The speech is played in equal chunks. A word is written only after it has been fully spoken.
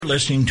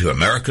Listening to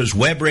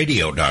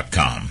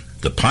americaswebradio.com,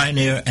 the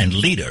pioneer and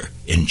leader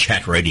in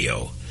chat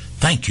radio.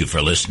 Thank you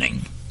for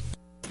listening.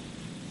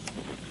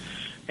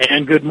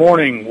 And good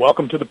morning.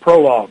 Welcome to the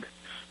Prologue.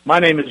 My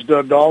name is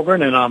Doug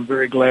Dahlgren, and I'm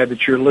very glad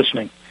that you're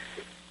listening.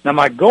 Now,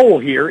 my goal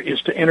here is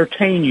to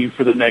entertain you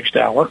for the next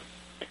hour,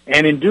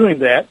 and in doing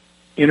that,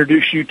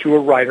 introduce you to a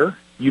writer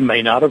you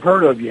may not have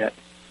heard of yet,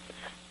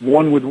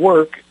 one with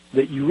work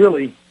that you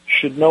really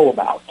should know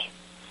about.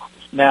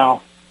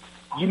 Now,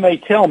 you may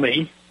tell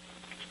me,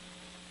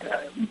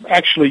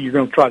 actually, you're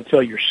going to try to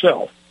tell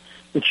yourself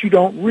that you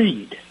don't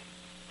read.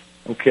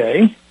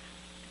 Okay?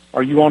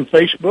 Are you on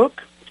Facebook?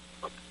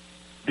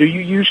 Do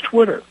you use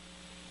Twitter?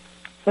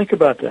 Think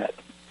about that.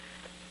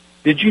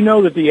 Did you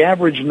know that the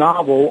average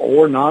novel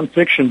or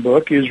nonfiction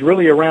book is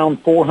really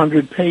around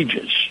 400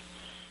 pages?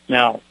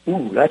 Now,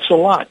 that's a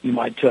lot, you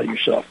might tell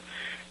yourself.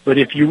 But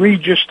if you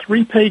read just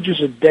 3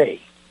 pages a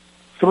day,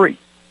 3,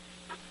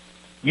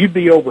 you'd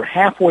be over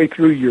halfway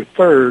through your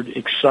third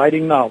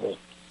exciting novel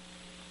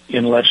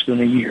in less than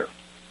a year.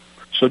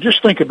 So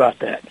just think about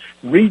that.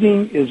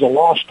 Reading is a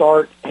lost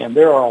art, and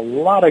there are a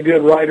lot of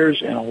good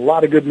writers and a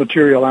lot of good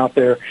material out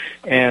there,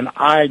 and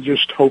I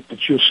just hope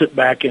that you'll sit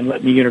back and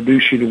let me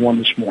introduce you to one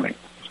this morning.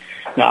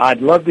 Now,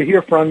 I'd love to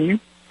hear from you.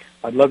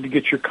 I'd love to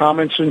get your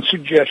comments and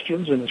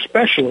suggestions, and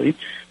especially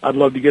I'd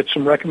love to get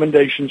some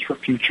recommendations for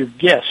future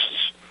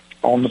guests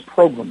on the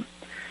program.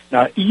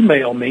 Now,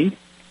 email me,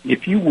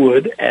 if you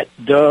would, at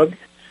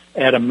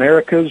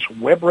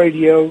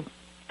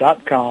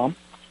doug@americaswebradio.com,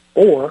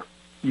 or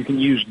you can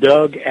use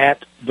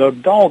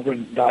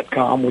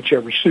doug@dougdahlgren.com,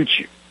 whichever suits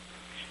you.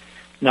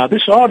 Now,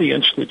 this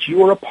audience that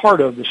you are a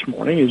part of this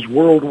morning is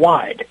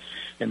worldwide,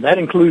 and that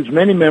includes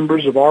many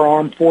members of our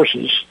armed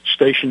forces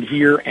stationed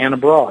here and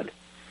abroad.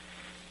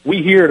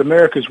 We here at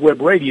America's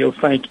Web Radio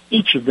thank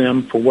each of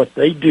them for what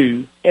they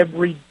do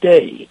every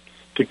day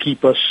to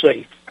keep us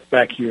safe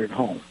back here at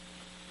home.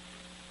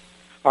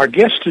 Our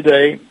guest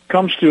today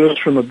comes to us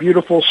from a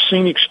beautiful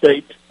scenic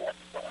state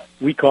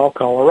we call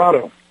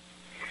Colorado.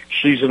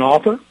 She's an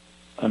author,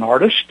 an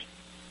artist,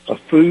 a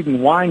food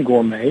and wine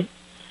gourmet,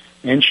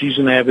 and she's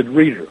an avid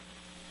reader.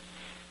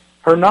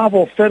 Her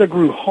novel,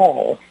 Fettigrew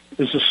Hall,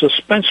 is a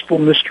suspenseful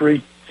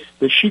mystery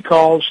that she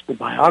calls The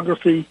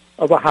Biography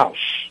of a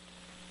House,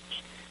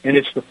 and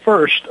it's the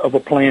first of a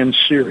planned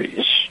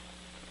series.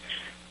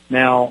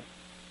 Now,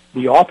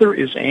 the author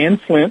is Anne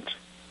Flint.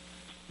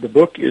 The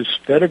book is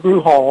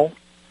Fettigrew Hall,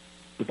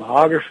 The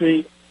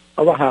Biography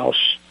of a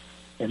House,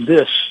 and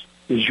this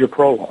is your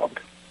prologue.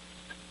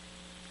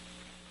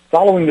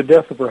 Following the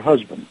death of her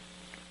husband,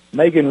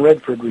 Megan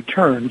Redford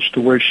returns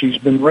to where she's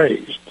been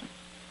raised,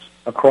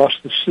 across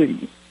the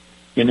sea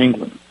in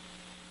England.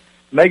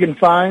 Megan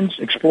finds,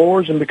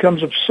 explores, and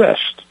becomes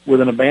obsessed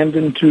with an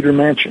abandoned Tudor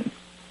mansion.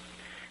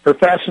 Her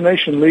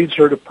fascination leads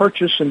her to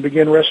purchase and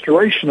begin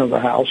restoration of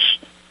the house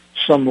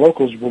some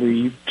locals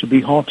believe to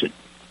be haunted.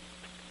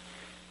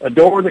 A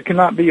door that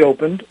cannot be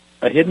opened,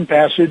 a hidden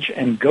passage,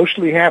 and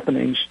ghostly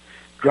happenings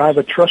drive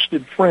a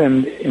trusted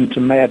friend into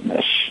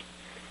madness.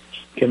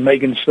 Can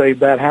Megan save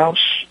that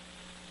house?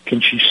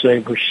 Can she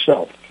save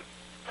herself?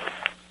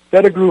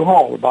 Fettigrew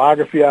Hall, The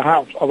Biography of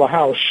a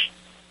House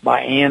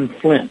by Anne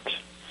Flint.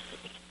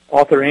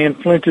 Author Anne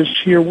Flint is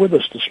here with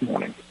us this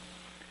morning.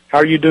 How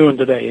are you doing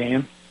today,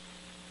 Anne?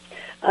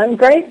 I'm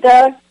great,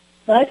 Doug.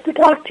 Nice to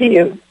talk to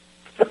you.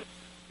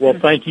 Well,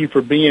 thank you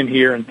for being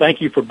here, and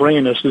thank you for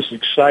bringing us this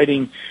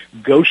exciting,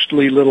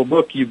 ghostly little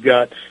book you've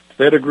got,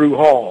 Fettigrew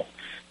Hall.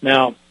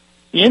 Now,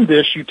 in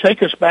this, you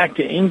take us back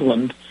to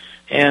England,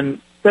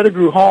 and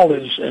Fettigrew Hall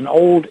is an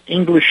old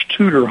English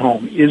Tudor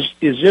home. Is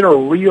it a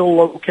real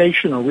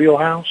location, a real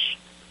house?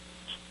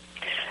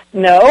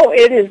 No,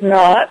 it is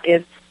not.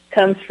 It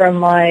comes from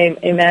my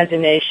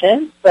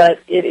imagination, but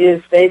it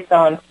is based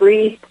on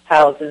 3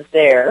 houses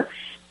there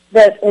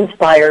that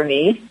inspire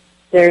me.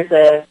 There's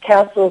a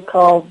castle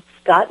called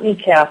Scotney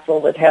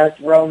Castle that has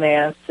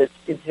romance.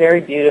 It's very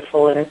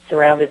beautiful, and it's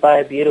surrounded by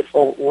a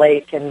beautiful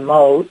lake and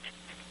moat.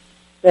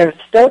 There's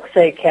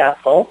Stokesay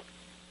Castle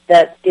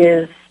that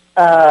is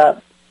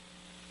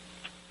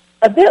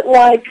a bit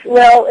like,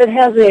 well, it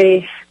has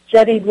a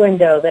jettied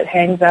window that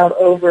hangs out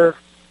over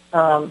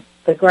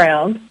the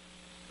ground,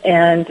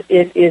 and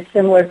it is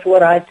similar to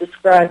what I've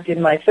described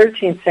in my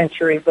 13th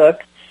century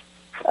book.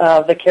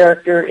 The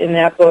character in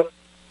that book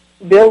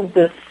builds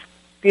this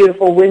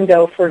beautiful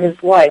window for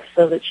his wife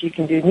so that she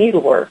can do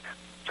needlework.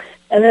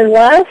 And then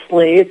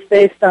lastly, it's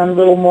based on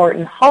Little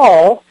Morton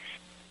Hall,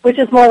 which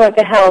is more like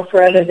a house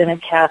rather than a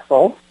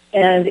castle.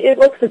 And it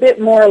looks a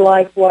bit more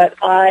like what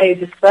I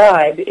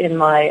describe in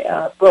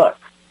my book.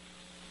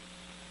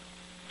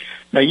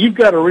 Now, you've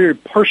got a really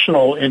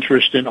personal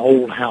interest in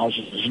old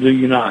houses, do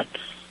you not?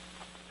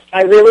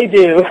 I really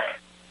do.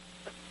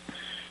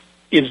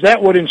 Is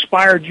that what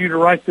inspired you to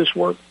write this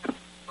work?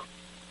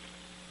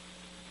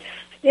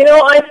 You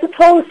know, I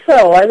suppose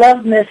so. I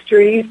love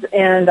mysteries,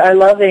 and I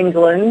love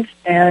England,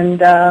 and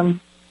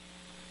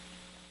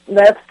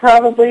that's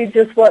probably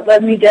just what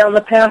led me down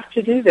the path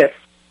to do this.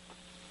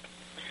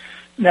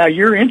 Now,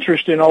 your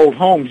interest in old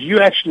homes, you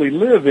actually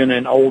live in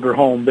an older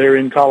home there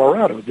in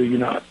Colorado, do you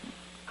not?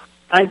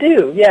 I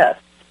do, yes.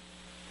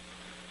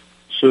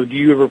 So do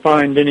you ever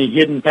find any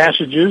hidden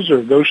passages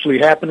or ghostly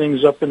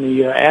happenings up in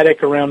the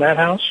attic around that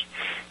house?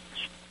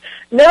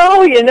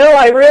 No,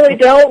 I really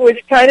don't,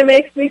 which kind of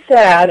makes me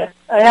sad.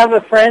 I have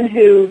a friend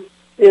who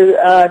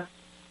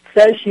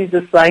says she's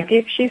a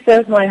psychic. She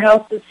says my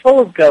house is full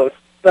of ghosts,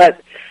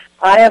 but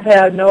I have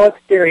had no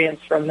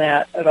experience from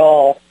that at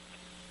all.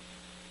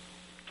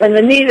 And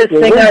the neatest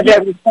thing I've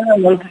ever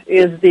found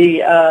is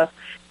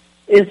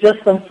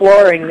just some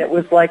flooring that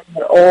was like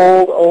an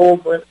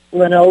old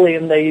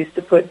linoleum they used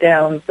to put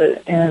down,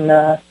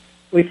 and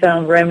we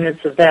found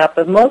remnants of that.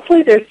 But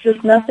mostly there's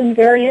just nothing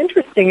very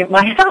interesting at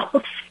my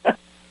house.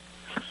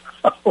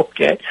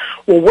 Okay.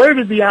 Well, where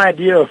did the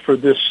idea for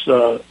this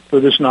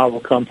novel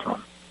come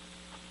from?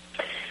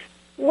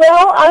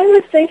 Well, I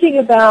was thinking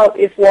about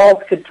if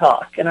walls could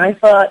talk, and I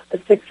thought a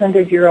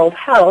 600-year-old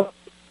house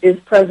is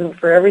present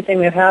for everything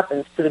that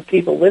happens to the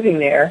people living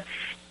there.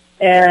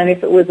 And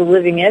if it was a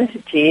living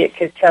entity, it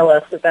could tell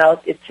us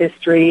about its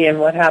history and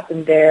what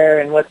happened there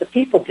and what the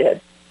people did.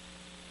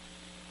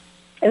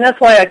 And that's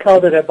why I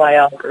called it a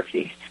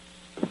biography.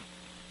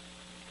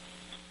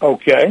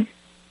 Okay.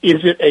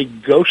 Is it a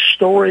ghost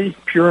story,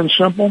 pure and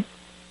simple?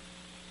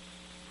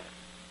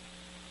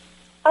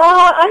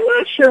 I'm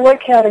not sure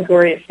what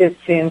category it fits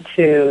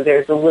into.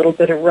 There's a little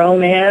bit of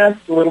romance,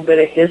 a little bit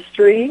of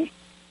history,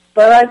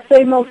 but I'd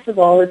say most of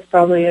all it's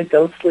probably a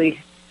ghostly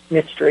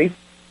mystery.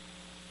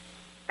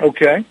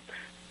 Okay.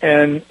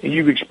 And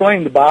you've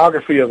explained the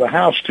biography of a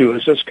house to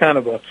us. That's kind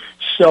of a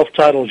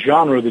self-titled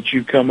genre that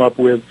you come up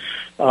with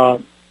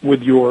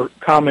your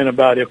comment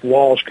about if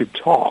walls could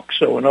talk.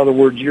 So in other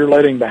words, you're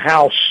letting the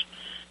house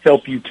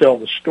help you tell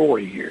the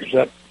story here. Is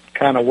that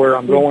kind of where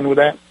I'm going with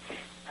that?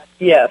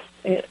 Yes.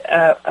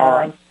 All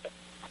right.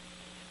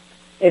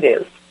 It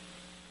is.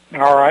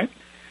 All right.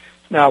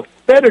 Now,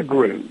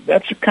 Fettigrew,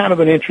 that's a kind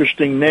of an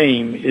interesting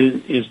name.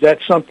 Is that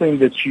something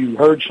that you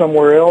heard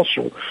somewhere else,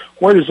 or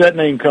where does that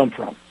name come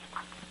from?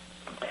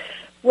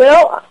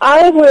 Well,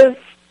 I was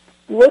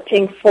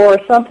looking for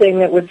something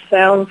that would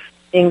sound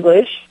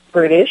English,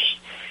 British,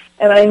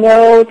 and I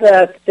know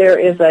that there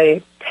is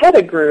a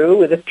Pettigrew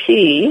with a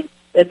P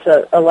that's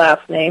a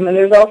last name, and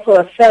there's also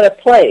a Feta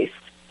Place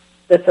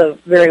that's a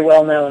very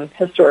well-known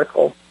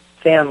historical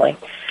family.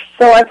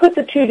 So I put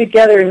the two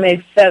together and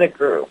made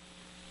Fettigrew.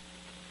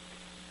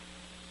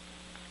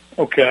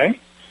 Okay.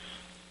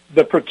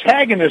 The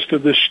protagonist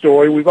of this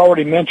story, we've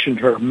already mentioned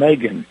her,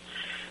 Megan.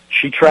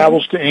 She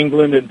travels to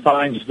England and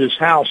finds this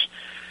house.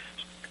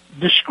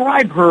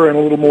 Describe her in a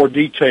little more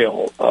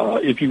detail,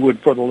 if you would,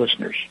 for the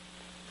listeners.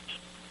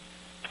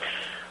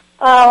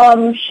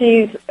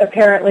 She's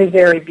apparently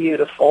very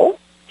beautiful.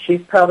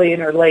 She's probably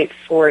in her late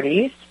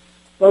 40s.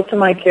 Most of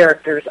my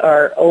characters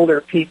are older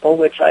people,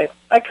 which I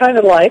kind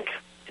of like,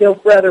 feel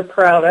rather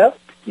proud of.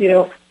 You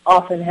don't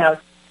often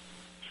have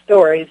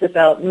stories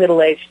about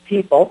middle-aged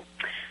people.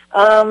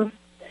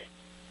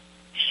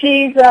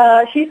 She's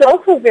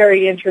also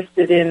very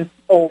interested in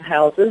old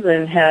houses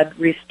and had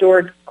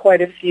restored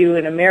quite a few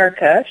in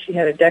America. She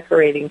had a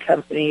decorating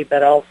company,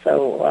 but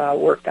also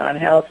worked on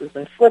houses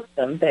and flipped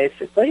them,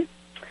 basically.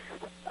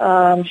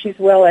 She's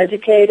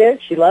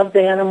well-educated. She loves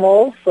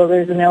animals, so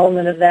there's an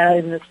element of that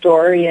in the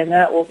story, and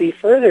that will be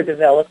further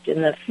developed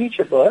in the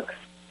future books.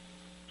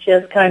 She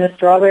has kind of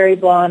strawberry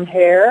blonde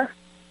hair,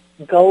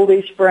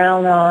 goldish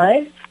brown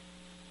eyes.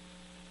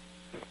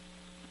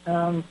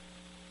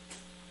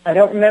 I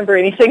don't remember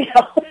anything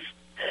else.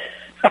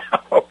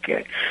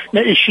 Okay.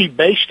 Now, is she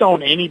based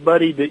on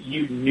anybody that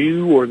you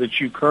knew or that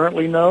you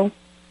currently know?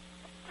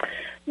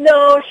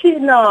 No, she's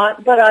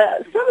not,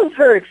 but some of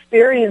her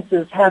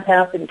experiences have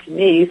happened to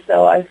me,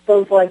 so I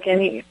suppose like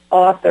any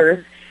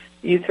author,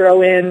 you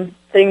throw in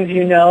things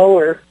you know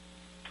or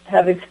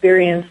have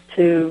experienced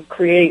to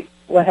create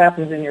what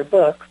happens in your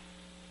book.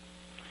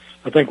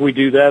 I think we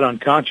do that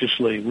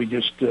unconsciously. We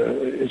just,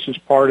 it's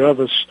just part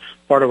of us,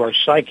 part of our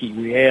psyche.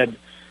 We had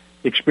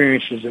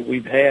experiences that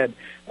we've had.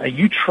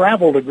 You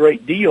traveled a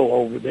great deal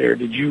over there.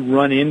 Did you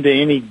run into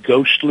any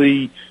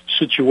ghostly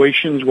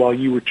situations while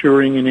you were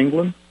touring in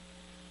England?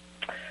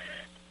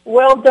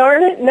 Well,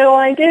 darn it, no,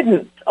 I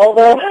didn't.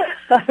 Although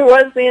I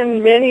was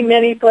in many,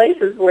 many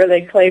places where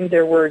they claimed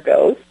there were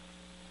ghosts.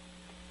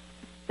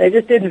 They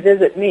just didn't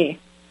visit me.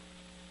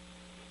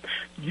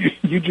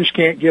 You just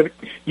can't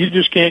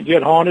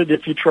get haunted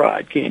if you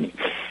tried, can you?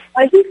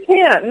 I just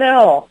can't.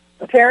 No,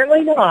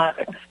 apparently not.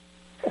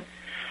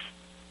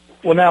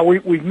 Well, now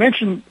we've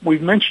mentioned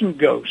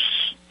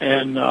ghosts,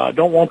 and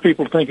don't want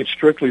people to think it's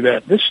strictly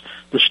that. The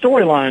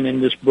storyline in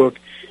this book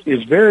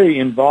is very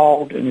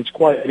involved, and it's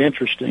quite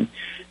interesting.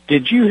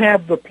 Did you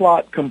have the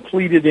plot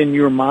completed in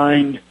your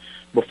mind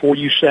before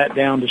you sat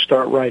down to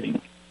start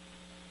writing?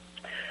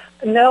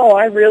 No,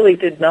 I really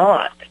did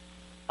not.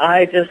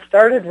 I just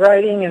started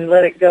writing and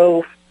let it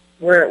go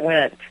where it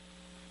went.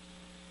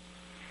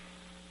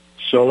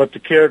 So let the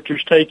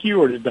characters take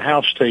you, or did the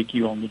house take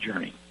you on the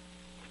journey?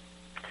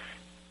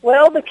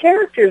 Well, the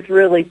characters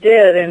really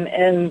did,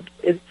 and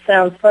it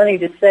sounds funny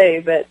to say,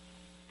 but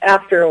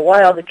after a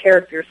while the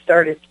characters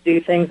started to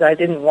do things I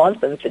didn't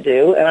want them to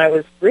do, and I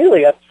was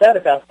really upset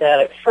about that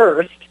at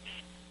first.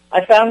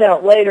 I found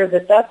out later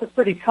that that's a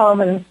pretty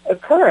common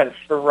occurrence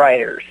for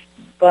writers.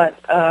 But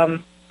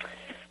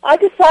I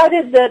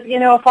decided that,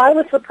 if I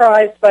was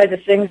surprised by the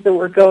things that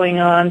were going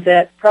on,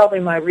 that probably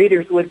my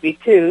readers would be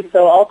too.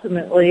 So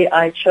ultimately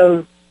I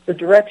chose the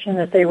direction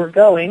that they were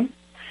going,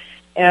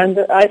 and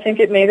I think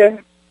it made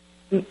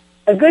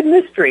a good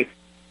mystery.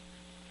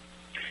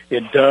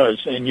 It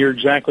does, and you're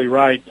exactly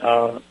right.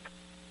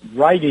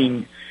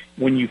 Writing,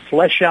 when you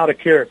flesh out a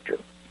character,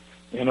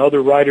 and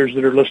other writers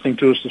that are listening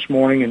to us this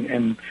morning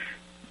and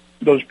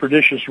those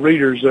prodigious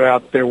readers that are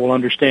out there will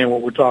understand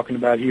what we're talking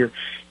about here.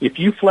 If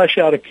you flesh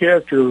out a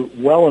character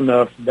well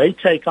enough, they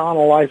take on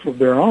a life of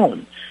their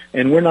own.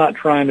 And we're not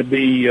trying to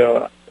be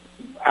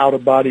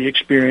out-of-body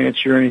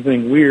experience or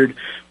anything weird,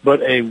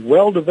 but a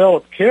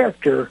well-developed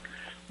character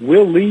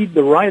will lead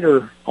the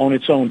writer on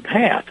its own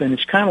path. And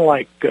it's kind of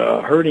like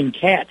herding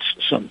cats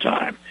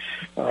sometime.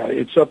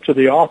 It's up to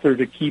the author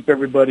to keep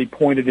everybody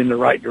pointed in the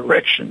right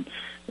direction.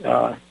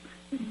 Yeah.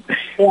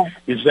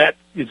 Is that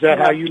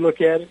how you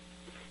look at it?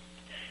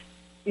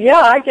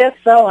 Yeah, I guess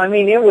so. I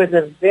mean, it was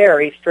a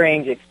very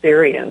strange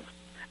experience,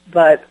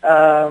 but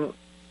I'm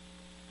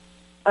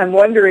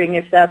wondering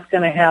if that's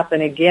going to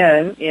happen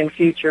again in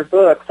future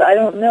books. I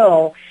don't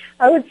know.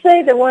 I would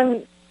say the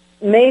one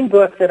main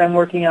book that I'm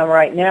working on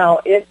right now,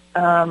 it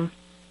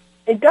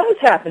does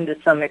happen to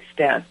some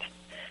extent,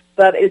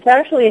 but it's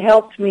actually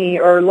helped me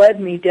or led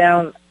me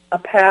down a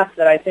path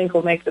that I think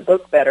will make the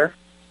book better.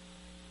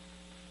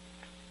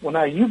 Well,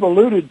 now, you've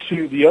alluded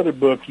to the other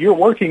book. You're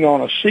working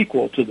on a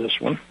sequel to this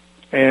one,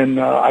 and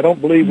I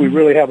don't believe we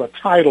really have a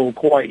title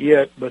quite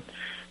yet, but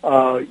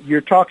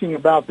you're talking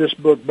about this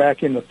book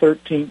back in the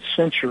 13th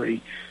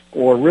century,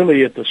 or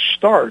really at the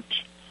start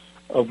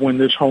of when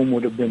this home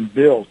would have been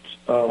built.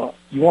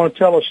 You want to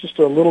tell us just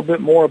a little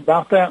bit more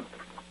about that?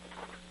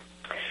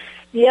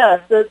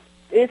 Yes,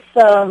 it's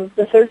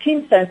the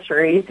 13th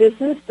century. This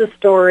is the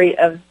story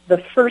of the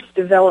first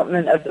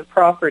development of the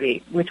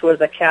property, which was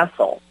a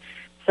castle.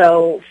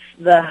 So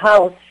the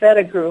house,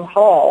 Fettigrew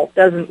Hall,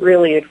 doesn't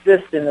really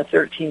exist in the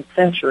 13th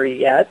century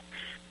yet,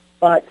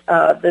 but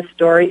this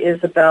story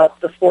is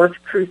about the Fourth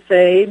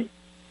Crusade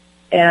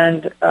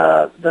and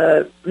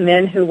the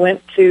men who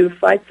went to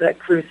fight that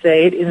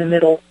crusade in the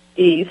Middle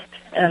East,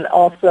 and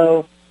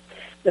also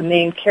the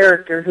main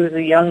character, who's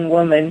a young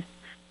woman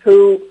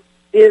who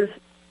is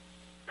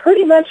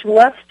pretty much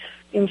left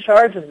in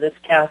charge of this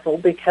castle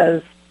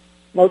because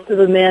most of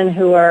the men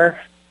who are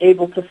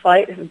able to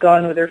fight have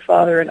gone with their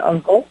father and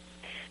uncle,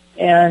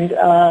 and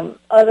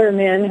other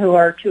men who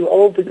are too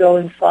old to go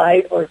and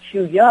fight or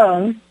too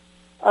young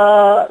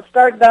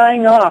start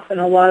dying off, and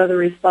a lot of the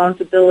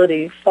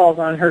responsibility falls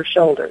on her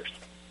shoulders.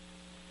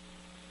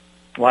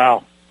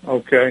 Wow.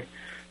 Okay.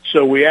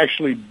 So we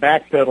actually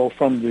backpedal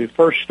from the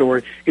first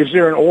story. Is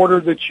there an order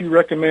that you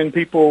recommend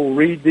people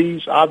read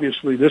these?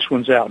 Obviously, this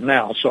one's out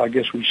now, so I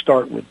guess we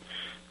start with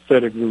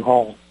Fettigrew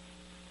Hall.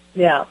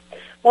 Yeah.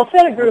 Well,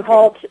 Fettigrew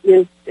Hall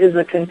is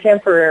a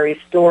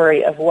contemporary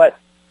story of what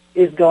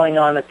is going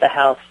on at the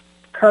house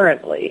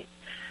currently.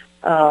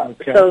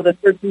 So the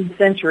 13th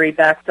century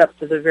backs up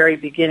to the very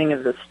beginning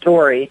of the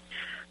story.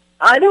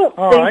 I don't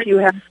think you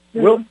have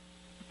to...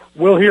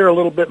 We'll hear a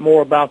little bit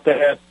more about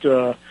that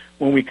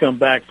when we come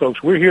back,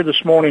 folks. We're here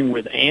this morning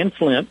with Anne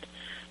Flint.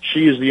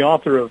 She is the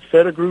author of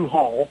Fettigrew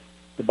Hall,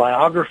 The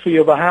Biography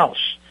of a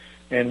House.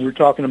 And we're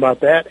talking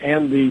about that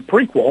and the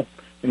prequel,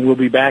 and we'll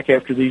be back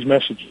after these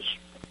messages.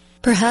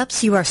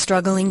 Perhaps you are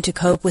struggling to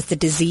cope with the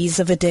disease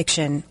of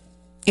addiction.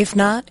 If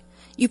not,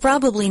 you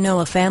probably know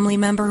a family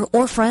member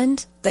or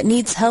friend that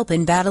needs help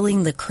in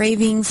battling the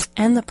cravings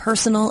and the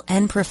personal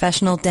and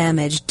professional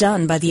damage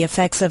done by the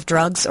effects of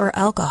drugs or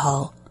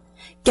alcohol.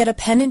 Get a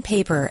pen and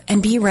paper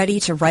and be ready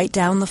to write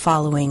down the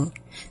following.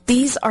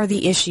 These are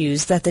the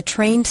issues that the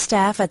trained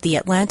staff at the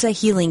Atlanta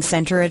Healing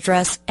Center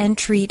address and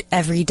treat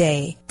every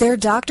day. Their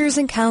doctors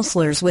and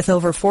counselors with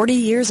over 40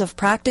 years of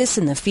practice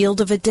in the field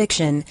of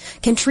addiction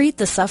can treat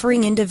the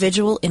suffering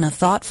individual in a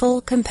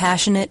thoughtful,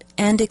 compassionate,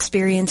 and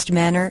experienced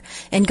manner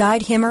and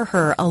guide him or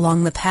her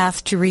along the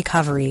path to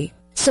recovery.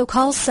 So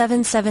call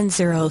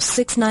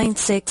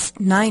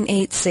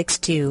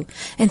 770-696-9862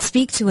 and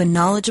speak to a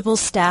knowledgeable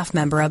staff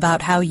member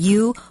about how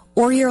you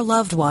or your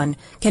loved one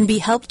can be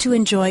helped to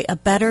enjoy a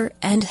better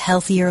and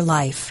healthier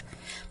life.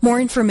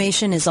 More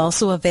information is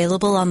also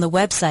available on the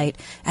website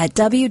at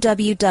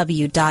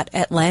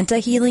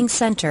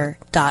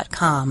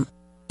www.atlantahealingcenter.com.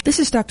 This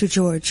is Dr.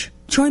 George.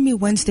 Join me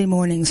Wednesday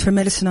mornings for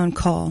Medicine on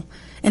Call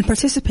and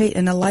participate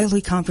in a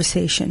lively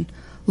conversation.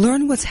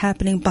 Learn what's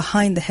happening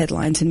behind the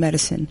headlines in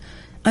medicine.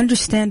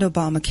 Understand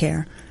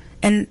Obamacare,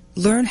 and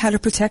learn how to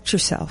protect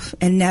yourself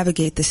and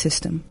navigate the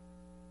system.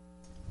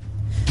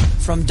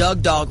 From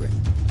Doug Dahlgren,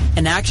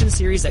 an action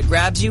series that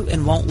grabs you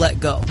and won't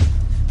let go.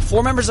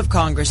 4 members of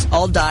Congress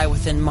all die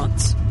within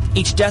months.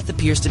 Each death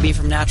appears to be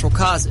from natural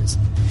causes.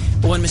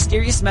 But when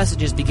mysterious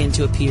messages begin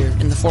to appear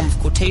in the form of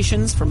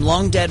quotations from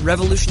long-dead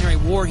Revolutionary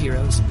War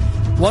heroes,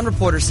 one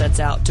reporter sets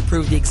out to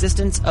prove the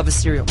existence of a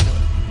serial killer.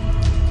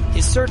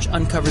 His search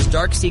uncovers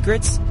dark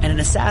secrets and an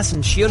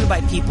assassin shielded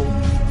by people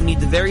who need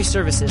the very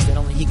services that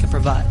only he can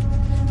provide.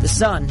 The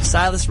Sun,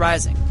 Silas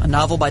Rising, a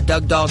novel by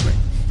Doug Dahlgren,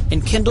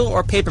 in Kindle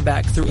or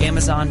paperback through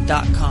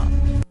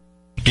Amazon.com.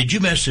 Did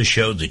you miss a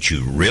show that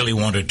you really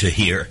wanted to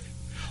hear?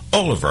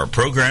 All of our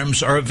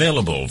programs are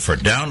available for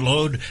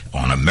download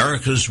on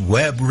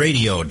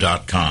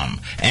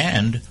americaswebradio.com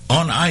and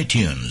on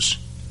iTunes.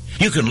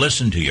 You can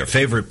listen to your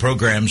favorite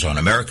programs on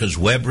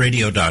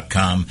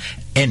americaswebradio.com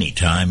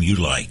anytime you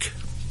like.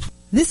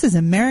 This is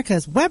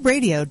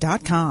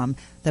americaswebradio.com,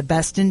 the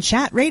best in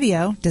chat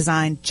radio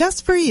designed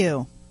just for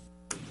you.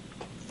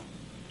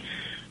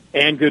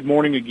 And good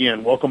morning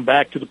again. Welcome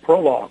back to the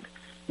Prologue.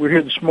 We're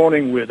here this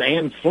morning with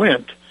Anne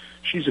Flint.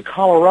 She's a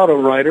Colorado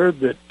writer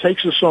that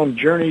takes us on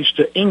journeys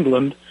to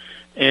England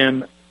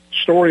and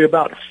story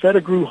about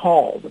Fettigrew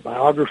Hall, the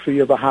biography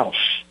of a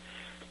house.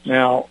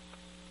 Now,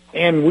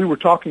 Anne, we were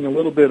talking a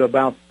little bit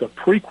about the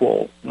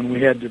prequel when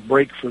we had to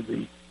break for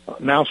the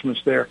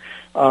announcements there.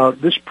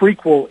 This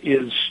prequel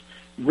is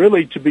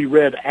really to be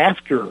read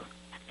after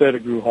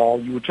Fettigrew Hall.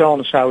 You were telling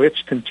us how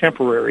it's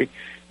contemporary.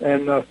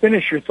 And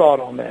finish your thought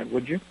on that,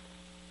 would you?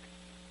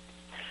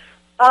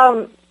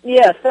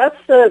 Yes, that's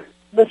the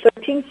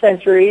 13th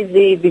century,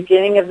 the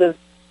beginning of the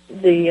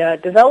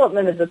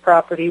development of the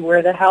property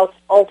where the house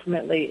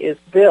ultimately is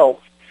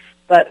built.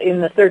 But in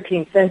the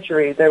 13th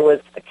century, there was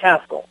a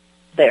castle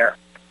there,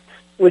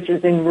 which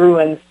is in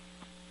ruins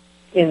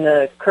in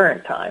the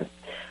current time.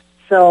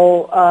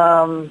 So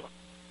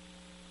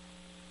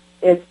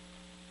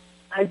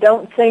I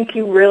don't think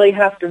you really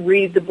have to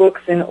read the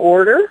books in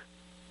order,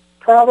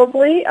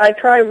 probably. I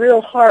try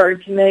real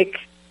hard to make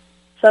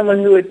someone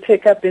who would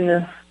pick up in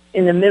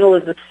the middle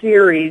of the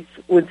series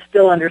would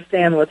still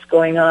understand what's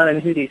going on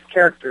and who these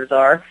characters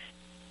are,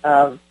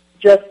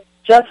 just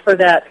for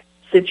that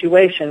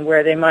situation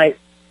where they might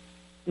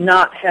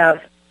not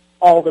have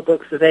all the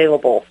books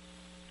available.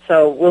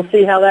 So we'll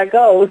see how that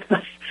goes.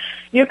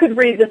 You could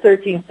read the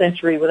 13th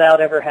century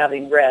without ever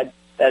having read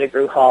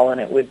Fettigrew Hall,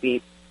 and it would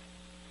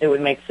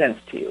make sense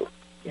to you.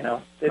 You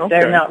know, okay.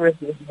 They're not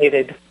really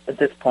related at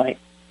this point.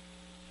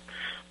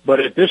 But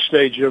at this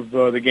stage of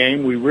the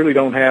game, we really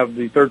don't have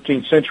the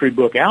 13th century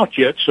book out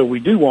yet, so we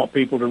do want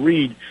people to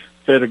read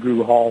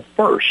Fettigrew Hall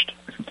first.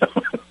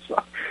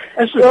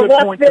 That's a good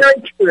point. That's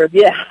very true,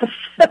 yes.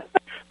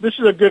 This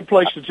is a good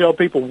place to tell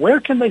people, where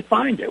can they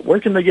find it?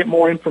 Where can they get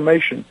more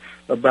information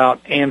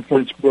about Anne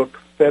Flint's book,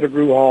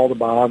 Fettigrew Hall, The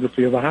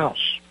Biography of a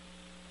House?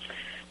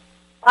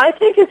 I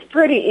think it's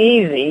pretty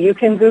easy. You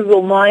can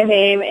Google my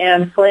name,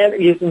 Anne Flint, or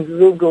you can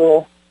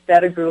Google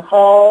Fettigrew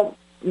Hall.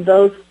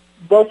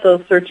 Both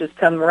those searches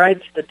come right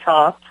to the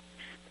top.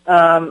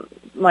 My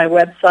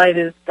website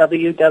is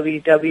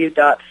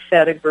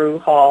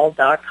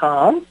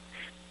www.fettigrewhall.com.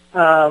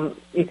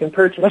 You can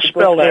purchase Let's the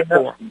book. Spell that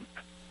for them.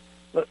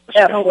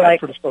 Spell that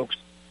for the folks.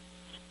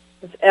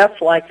 It's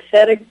F like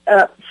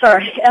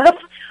F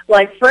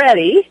like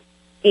Freddie,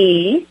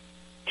 ETTIGREW,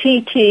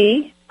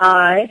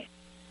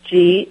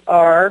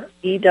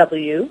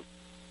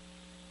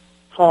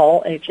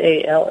 Hall,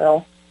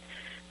 HALL.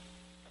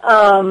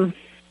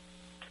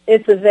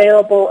 It's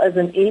available as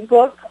an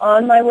ebook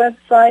on my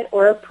website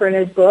or a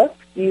printed book.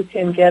 You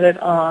can get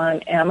it on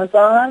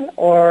Amazon,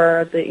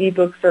 or the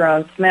ebooks are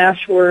on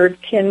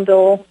Smashword,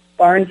 Kindle,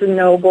 Barnes &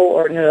 Noble,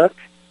 or Nook,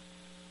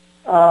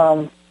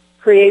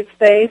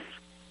 CreateSpace.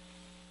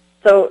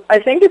 So I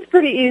think it's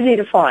pretty easy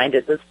to find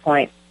at this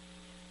point.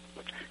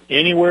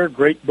 Anywhere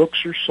great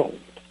books are sold,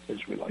 as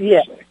we like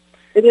to say.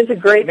 It is a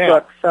great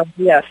book, so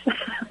yes.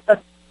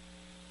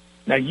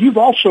 Now, you've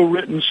also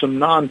written some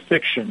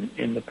nonfiction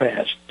in the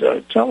past.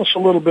 Tell us a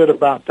little bit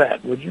about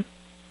that, would you?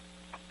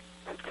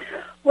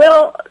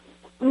 Well,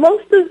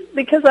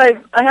 because I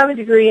have a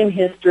degree in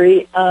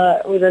history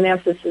with an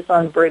emphasis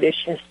on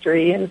British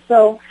history, and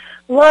so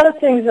a lot of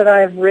things that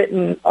I've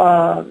written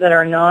that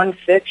are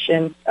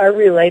nonfiction are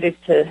related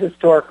to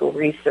historical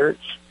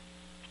research.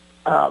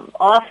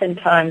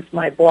 Oftentimes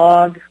my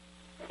blog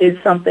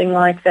is something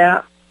like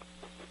that.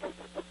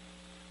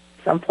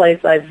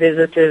 Someplace I've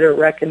visited or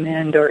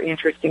recommend, or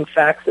interesting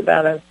facts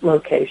about a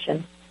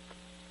location.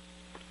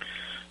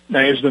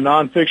 Now, is the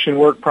nonfiction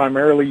work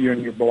primarily in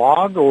your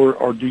blog,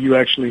 or do you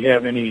actually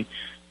have any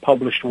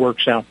published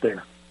works out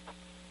there?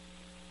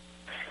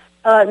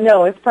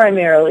 No, it's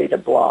primarily the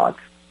blog.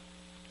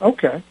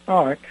 Okay,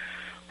 all right.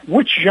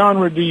 Which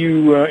genre do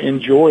you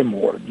enjoy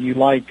more? Do you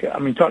like,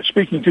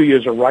 speaking to you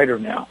as a writer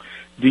now,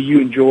 do you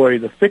enjoy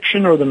the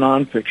fiction or the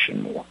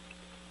nonfiction more?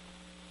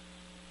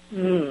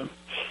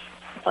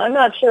 I'm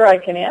not sure I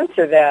can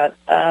answer that.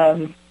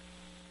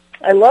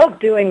 I love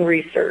doing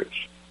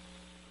research.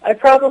 I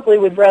probably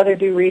would rather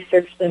do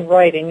research than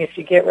writing if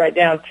you get right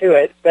down to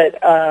it, but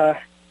I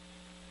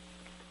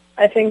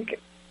think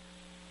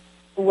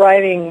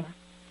writing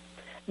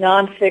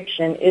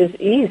nonfiction is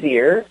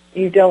easier.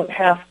 You don't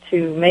have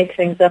to make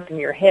things up in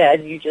your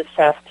head. You just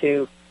have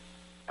to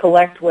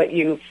collect what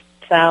you've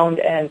found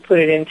and put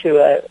it into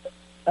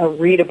a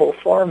readable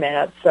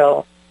format.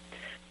 So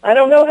I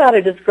don't know how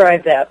to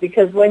describe that,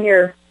 because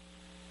when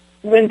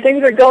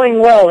things are going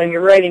well and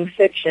you're writing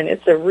fiction,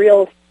 it's a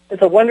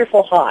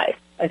wonderful high.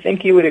 I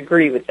think you would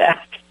agree with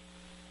that.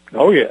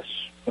 Oh yes.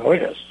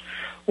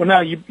 Well, now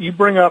you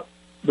bring up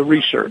the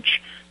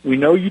research. We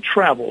know you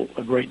travel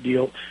a great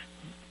deal.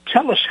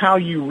 Tell us how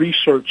you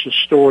research a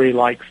story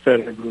like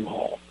Fettigrew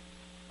Hall.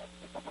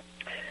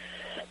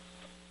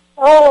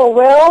 Oh,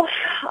 well,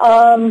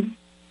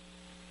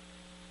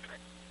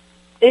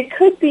 it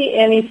could be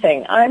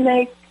anything. I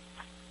make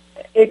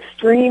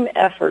extreme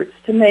efforts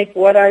to make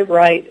what I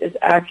write as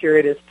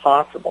accurate as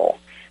possible.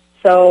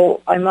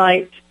 So I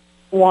might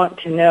want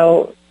to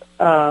know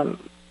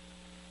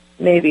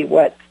maybe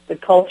what the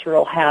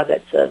cultural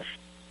habits of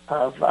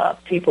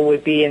people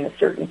would be in a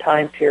certain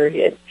time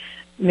period,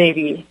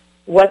 maybe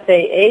what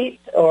they ate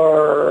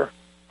or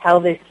how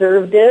they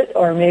served it,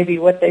 or maybe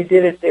what they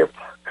did at their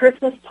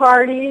Christmas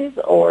parties,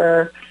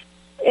 or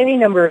any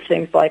number of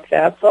things like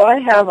that. So I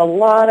have a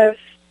lot of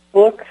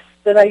books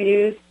that I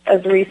use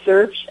as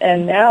research,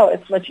 and now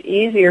it's much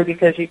easier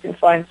because you can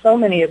find so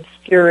many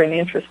obscure and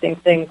interesting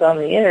things on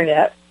the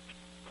Internet.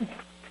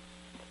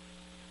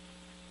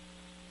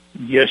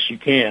 Yes, you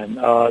can.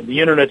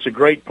 The Internet's a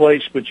great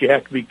place, but you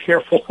have to be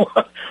careful,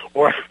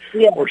 or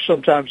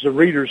sometimes the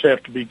readers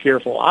have to be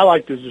careful. I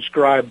like to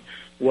describe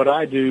what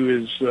I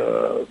do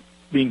as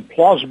being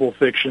plausible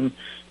fiction.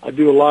 I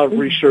do a lot of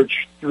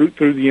research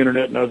through the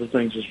Internet and other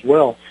things as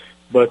well,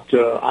 but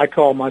I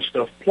call my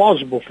stuff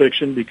plausible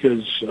fiction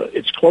because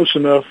it's close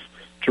enough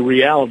to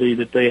reality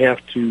that they have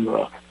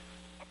to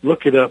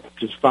look it up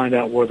to find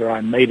out whether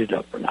I made it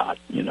up or not,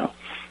 So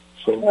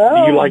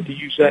do you like to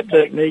use that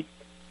technique?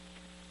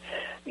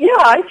 Yeah,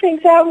 I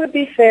think that would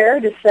be fair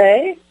to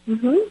say.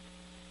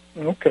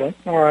 Mm-hmm. Okay,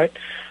 all right.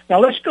 Now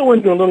let's go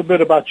into a little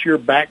bit about your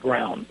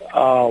background.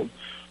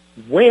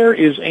 Where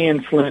is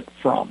Anne Flint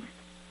from?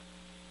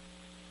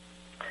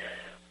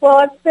 Well,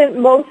 I've spent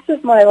most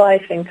of my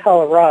life in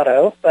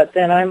Colorado, but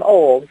then I'm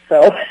old,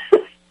 so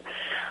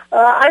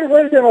I've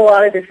lived in a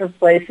lot of different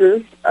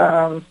places.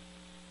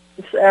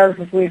 As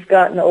we've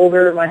gotten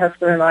older, my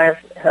husband and I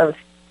have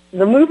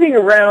the moving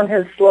around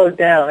has slowed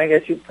down, I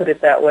guess you'd put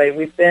it that way.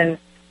 We've been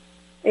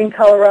in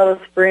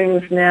Colorado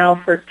Springs now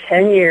for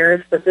 10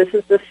 years, but this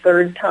is the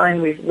third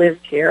time we've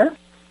lived here.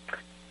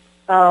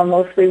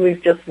 Mostly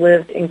we've just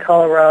lived in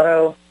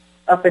Colorado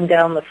up and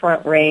down the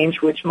Front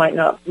Range, which might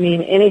not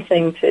mean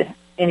anything to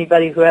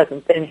anybody who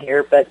hasn't been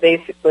here, but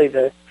basically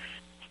the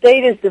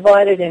state is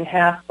divided in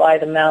half by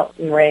the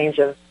mountain range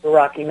of the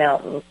Rocky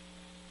Mountains,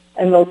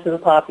 and most of the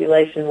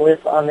population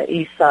lives on the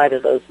east side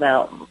of those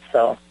mountains,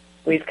 so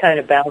we've kind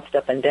of bounced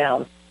up and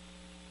down.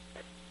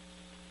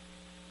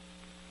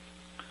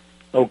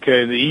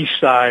 Okay, the east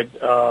side,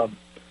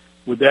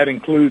 would that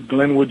include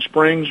Glenwood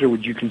Springs, or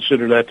would you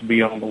consider that to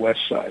be on the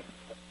west side?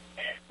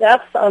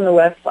 That's on the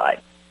west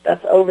side.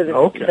 That's over the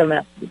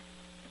mountain.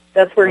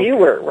 That's where you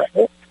were,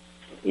 right?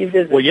 You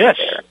visited. Well, yes.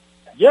 There.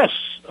 Yes.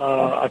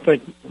 I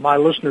think my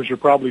listeners are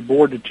probably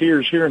bored to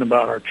tears hearing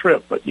about our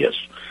trip, but yes,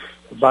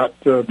 about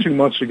 2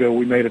 months ago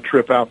we made a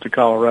trip out to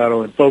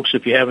Colorado, and folks,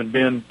 if you haven't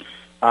been,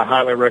 I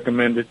highly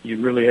recommend it.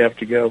 You really have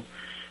to go.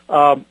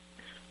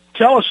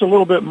 Tell us a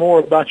little bit more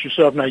about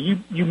yourself. Now,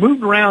 you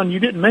moved around. You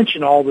didn't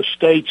mention all the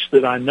states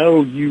that I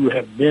know you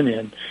have been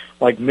in,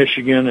 like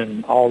Michigan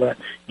and all that.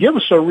 Give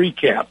us a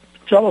recap.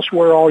 Tell us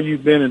where all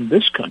you've been in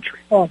this country.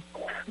 Oh,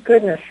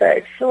 goodness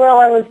sakes. Well,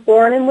 I was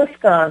born in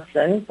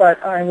Wisconsin,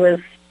 but I was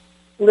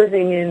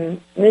living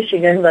in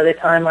Michigan by the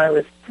time I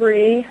was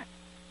 3.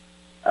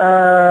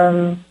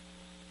 Let's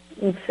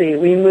see.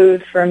 We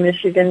moved from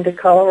Michigan to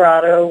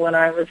Colorado when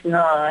I was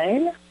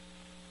 9.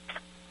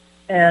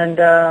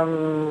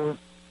 And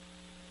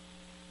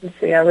let's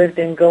see, I lived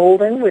in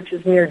Golden, which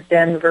is near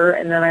Denver,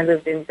 and then I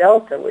lived in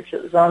Delta, which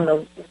is on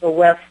the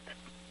west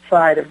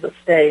side of the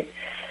state.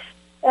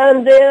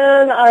 And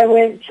then I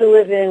went to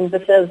live in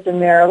Bethesda,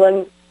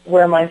 Maryland,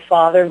 where my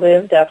father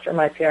lived after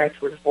my parents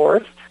were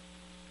divorced.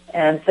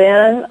 And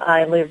then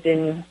I lived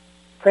in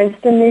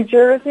Princeton, New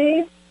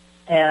Jersey,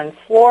 and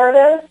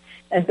Florida,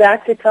 and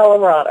back to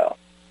Colorado.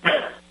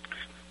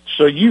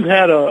 So you've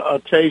had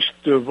a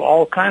taste of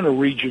all kind of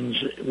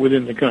regions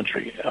within the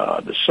country,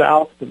 the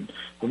South and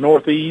the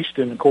Northeast,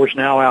 and, of course,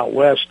 now out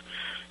West.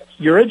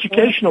 Your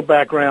educational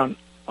background,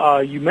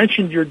 you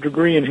mentioned your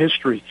degree in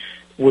history.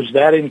 Was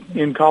that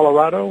in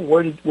Colorado?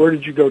 Where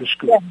did you go to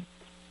school? Yeah.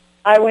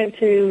 I went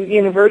to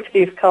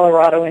University of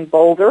Colorado in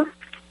Boulder.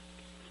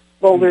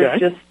 Boulder is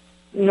just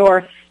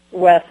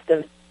northwest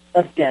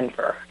of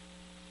Denver.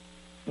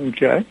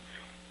 Okay.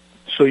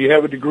 So you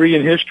have a degree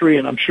in history,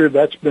 and I'm sure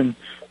that's been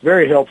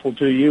very helpful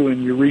to you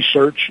in your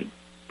research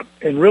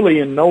and really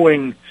in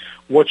knowing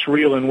what's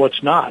real and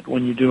what's not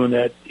when you're doing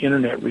that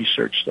Internet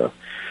research stuff.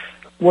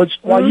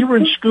 While you were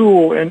in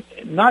school, and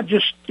not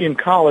just in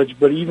college,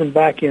 but even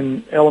back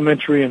in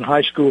elementary and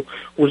high school,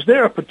 was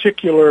there a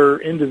particular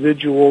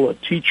individual, a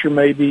teacher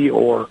maybe,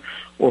 or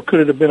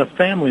could it have been a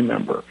family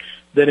member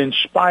that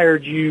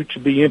inspired you to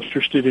be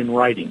interested in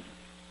writing?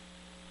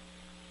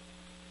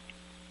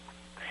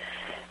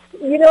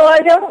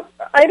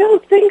 I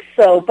don't think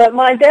so, but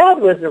my dad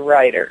was a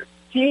writer.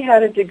 He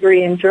had a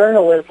degree in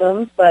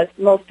journalism, but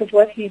most of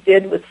what he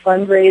did was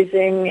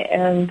fundraising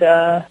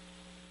and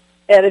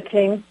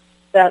editing,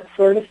 that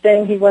sort of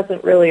thing. He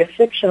wasn't really a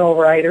fictional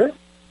writer.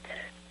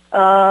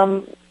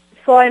 So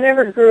I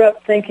never grew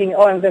up thinking,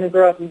 I'm going to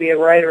grow up and be a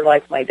writer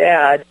like my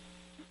dad.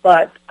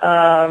 But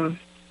I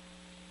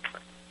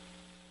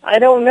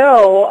don't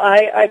know.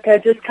 I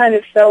just kind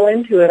of fell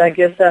into it, I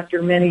guess,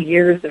 after many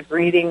years of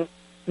reading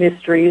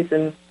mysteries.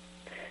 And,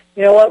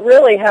 what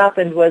really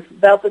happened was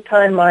about the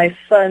time my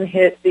son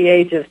hit the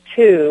age of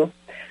 2,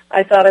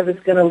 I thought I was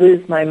going to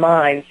lose my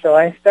mind. So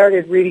I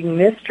started reading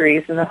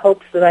mysteries in the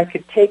hopes that I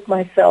could take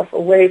myself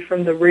away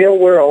from the real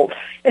world.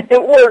 And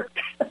it worked.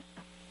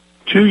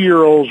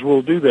 2-year-olds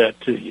will do that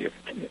to you.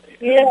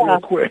 Yeah. Real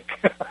quick.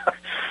 Yeah.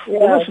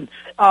 Well, listen,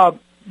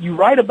 you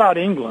write about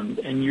England,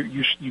 and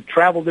you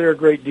travel there a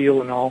great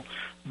deal and all,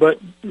 but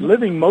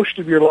living most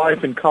of your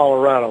life in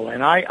Colorado,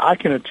 and I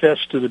can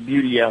attest to the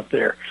beauty out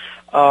there.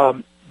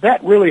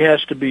 That really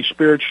has to be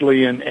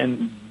spiritually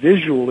and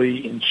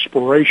visually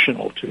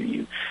inspirational to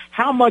you.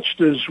 How much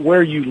does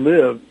where you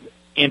live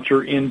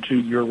enter into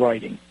your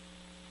writing?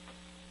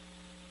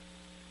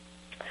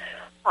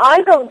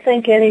 I don't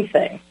think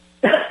anything,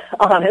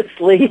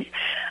 honestly.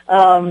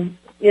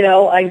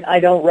 I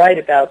don't write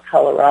about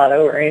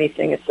Colorado or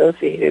anything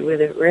associated with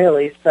it,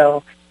 really.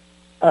 So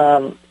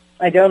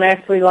I don't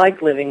actually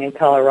like living in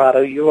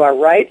Colorado. You are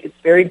right. It's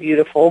very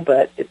beautiful,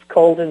 but it's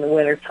cold in the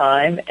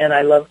wintertime, and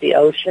I love the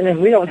ocean.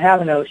 And we don't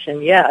have an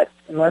ocean yet,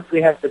 unless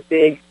we have the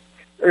big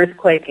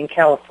earthquake in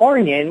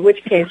California, in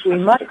which case we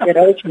might get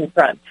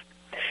oceanfront.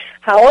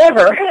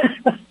 However,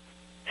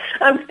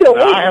 I'm still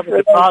waiting I have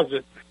a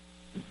deposit.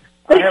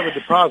 I have a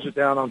deposit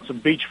down on some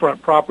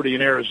beachfront property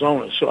in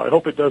Arizona, so I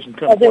hope it doesn't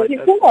come there quite you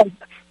that. go.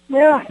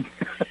 Yeah.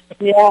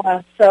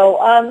 Yeah. So,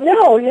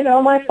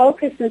 no, my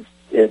focus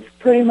is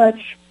pretty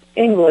much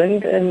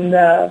England,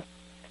 and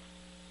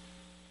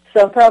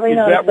so probably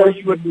not.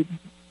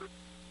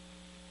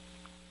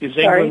 Is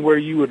England where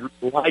you would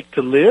like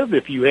to live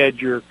if you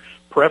had your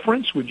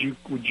preference? Would you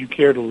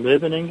care to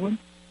live in England?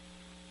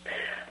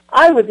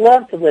 I would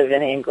love to live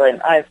in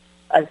England. I've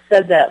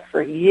said that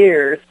for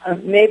years.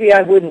 Maybe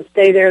I wouldn't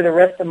stay there the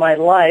rest of my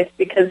life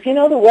because,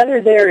 the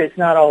weather there is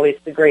not always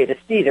the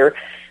greatest either.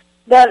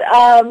 But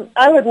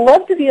I would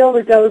love to be able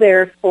to go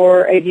there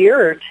for a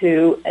year or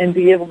two and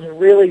be able to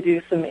really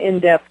do some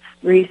in-depth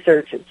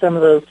research at some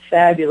of those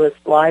fabulous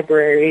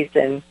libraries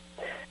and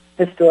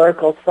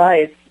historical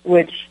sites,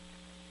 which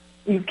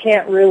you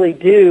can't really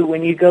do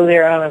when you go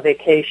there on a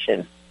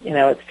vacation.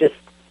 It's just,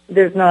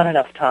 there's not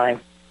enough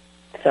time.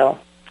 So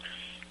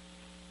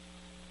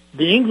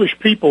the English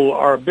people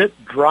are a bit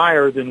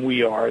drier than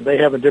we are. They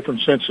have a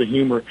different sense of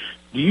humor.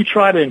 Do you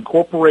try to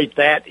incorporate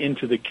that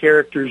into the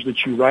characters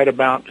that you write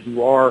about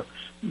who are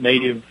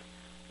native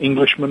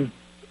Englishmen?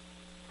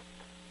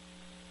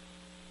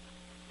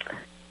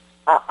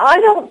 I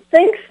don't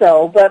think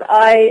so, but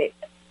I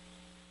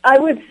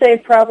would say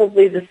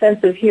probably the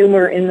sense of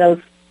humor in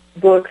those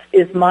books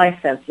is my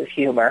sense of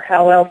humor.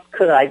 How else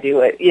could I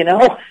do it,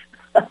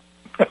 But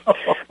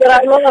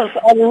I love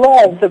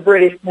the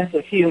British sense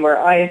of humor.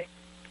 I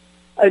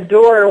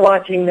adore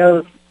watching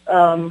those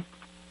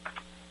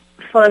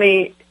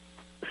funny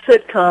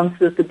sitcoms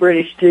that the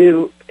British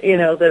do,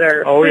 that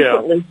are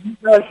frequently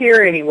out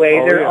here anyway.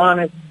 They're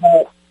on at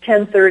about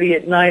 10:30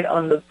 at night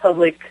on the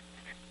public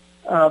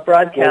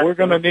broadcast. Well, we're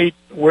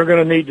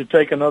going to need to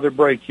take another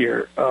break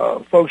here,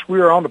 folks. We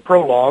are on the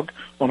Prologue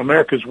on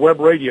America's Web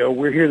Radio.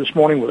 We're here this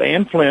morning with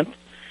Ann Flint,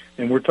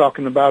 and we're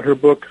talking about her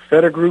book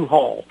Fettigrew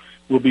Hall.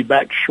 We'll be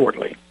back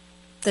shortly.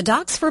 The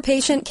Docs for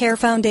Patient Care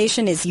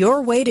Foundation is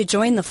your way to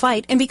join the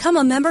fight and become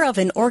a member of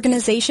an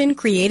organization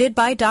created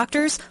by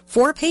doctors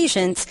for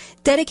patients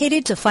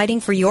dedicated to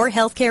fighting for your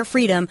healthcare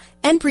freedom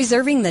and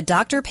preserving the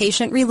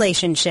doctor-patient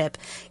relationship.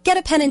 Get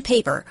a pen and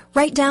paper.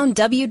 Write down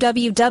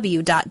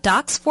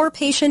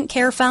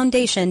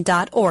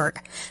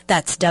www.docsforpatientcarefoundation.org.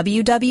 That's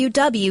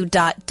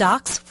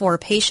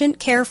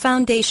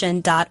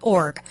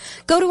www.docsforpatientcarefoundation.org.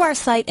 Go to our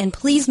site and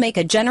please make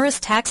a generous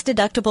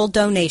tax-deductible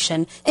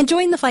donation and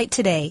join the fight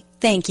today.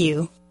 Thank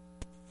you.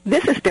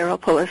 This is Daryl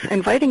Pullis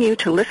inviting you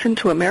to listen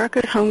to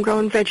America's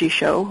Homegrown Veggie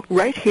Show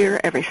right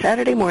here every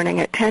Saturday morning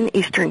at 10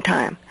 Eastern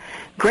Time.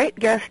 Great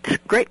guests,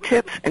 great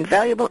tips, and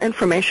valuable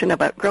information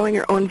about growing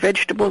your own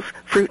vegetables,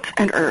 fruits,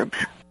 and herbs.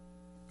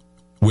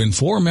 When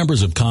 4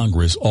 members of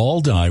Congress all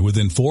die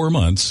within 4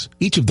 months,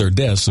 each of their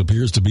deaths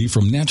appears to be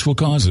from natural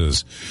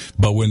causes.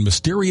 But when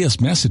mysterious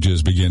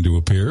messages begin to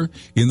appear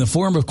in the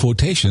form of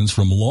quotations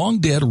from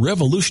long-dead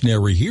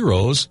revolutionary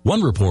heroes,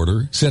 one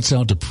reporter sets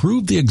out to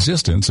prove the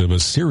existence of a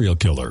serial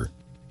killer.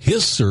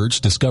 His search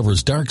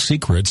discovers dark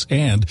secrets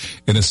and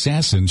an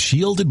assassin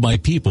shielded by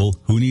people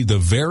who need the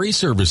very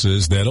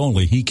services that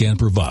only he can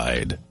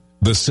provide.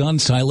 The Sun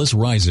Silas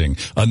Rising,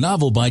 a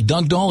novel by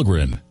Doug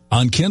Dahlgren.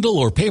 On Kindle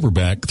or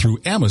paperback through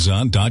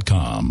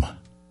Amazon.com.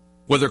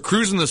 Whether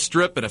cruising the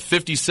strip in a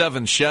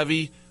 57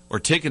 Chevy or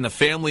taking the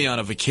family on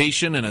a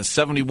vacation in a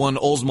 71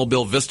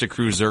 Oldsmobile Vista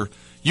Cruiser,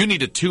 you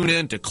need to tune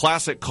in to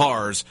Classic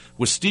Cars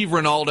with Steve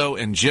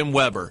Ronaldo and Jim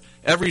Weber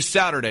every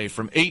Saturday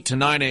from 8 to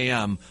 9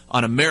 a.m.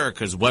 on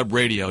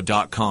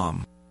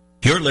americaswebradio.com.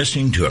 You're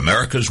listening to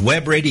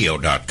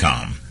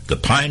americaswebradio.com, the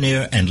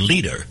pioneer and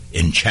leader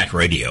in chat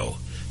radio.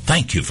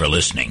 Thank you for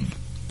listening.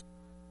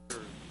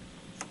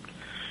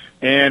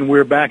 And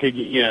we're back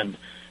again.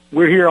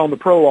 We're here on the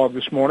prologue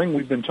this morning.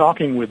 We've been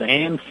talking with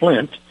Anne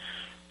Flint.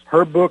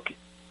 Her book,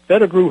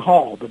 Fettigrew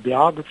Hall, The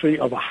Biography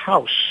of a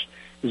House,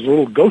 is a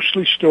little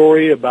ghostly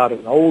story about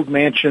an old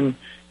mansion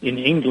in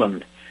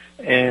England.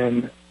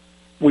 And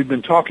we've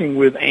been talking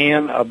with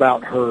Anne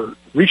about her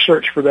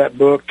research for that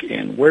book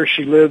and where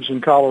she lives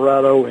in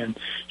Colorado, and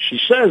she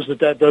says that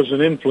that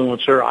doesn't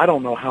influence her. I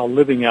don't know how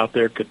living out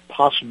there could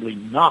possibly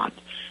not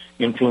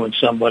influence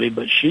somebody,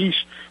 but she's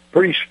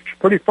pretty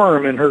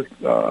firm in her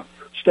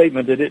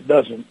statement that it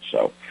doesn't.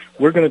 So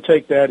we're going to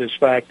take that as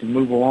fact and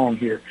move along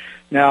here.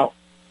 Now,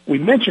 we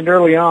mentioned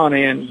early on,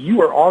 Anne,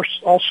 you are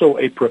also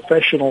a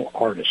professional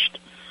artist.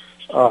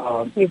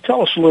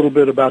 Tell us a little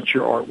bit about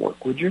your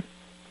artwork, would you?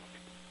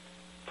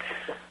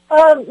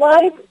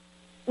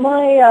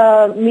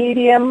 My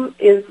medium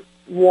is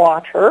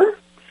water,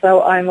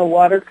 so I'm a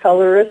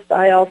watercolorist.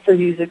 I also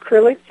use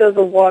acrylics as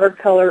a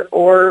watercolor,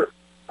 or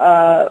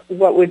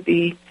what would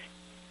be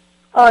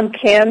on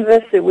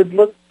canvas. It would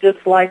look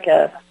just like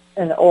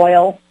an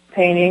oil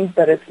painting,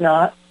 but it's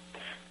not.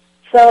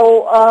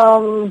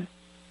 So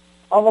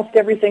almost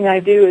everything I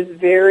do is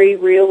very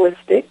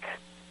realistic.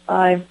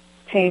 I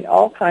paint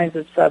all kinds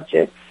of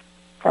subjects,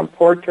 from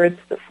portraits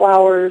to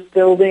flowers,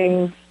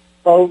 buildings,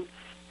 boats,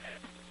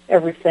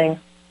 everything.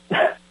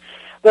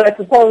 But I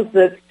suppose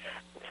that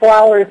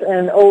flowers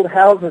and old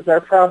houses are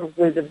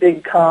probably the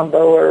big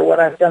combo, or what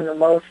I've done the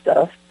most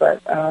of.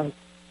 But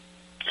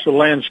so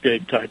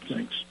landscape type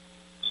things.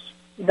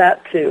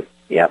 That too.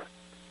 Yep.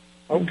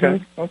 Okay.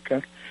 Mm-hmm.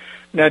 Okay.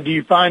 Now, do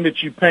you find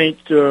that you paint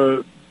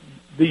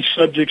these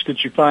subjects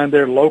that you find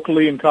there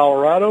locally in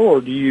Colorado, or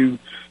do you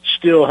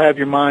still have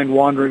your mind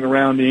wandering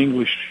around the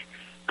English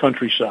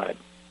countryside?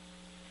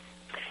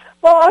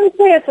 Well, I would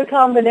say it's a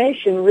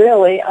combination,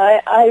 really.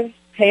 I've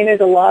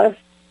painted a lot of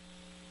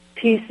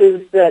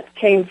pieces that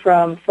came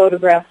from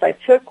photographs I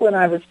took when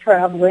I was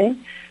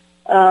traveling.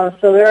 So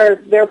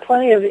there are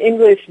plenty of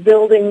English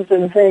buildings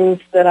and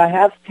things that I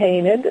have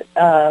painted.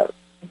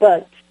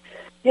 But,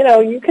 you know,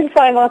 you can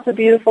find lots of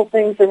beautiful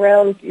things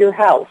around your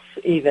house,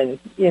 even,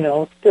 you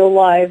know, still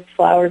life,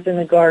 flowers in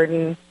the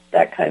garden,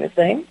 that kind of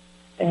thing.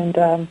 And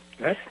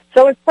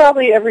so it's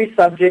probably every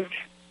subject,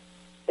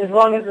 as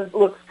long as it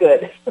looks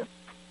good.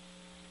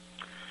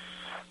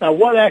 Now,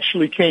 what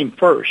actually came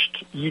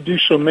first? You do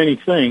so many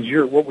things.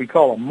 You're what we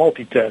call a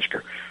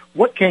multitasker.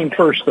 What came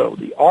first, though,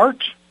 the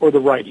art or the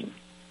writing?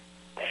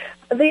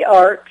 The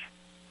art.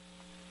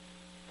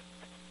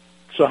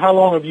 So how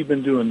long have you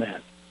been doing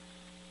that?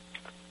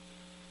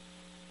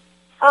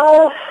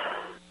 Well,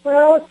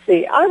 let's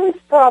see. I was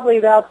probably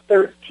about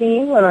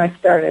 13 when I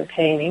started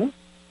painting.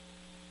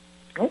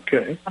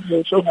 Okay.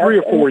 So 3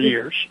 or 4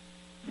 years.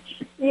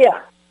 Yeah,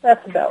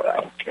 that's about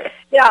right. Okay.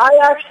 Yeah,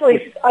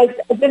 I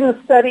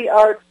didn't study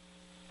art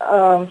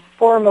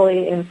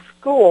formally in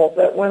school,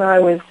 but when I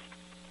was,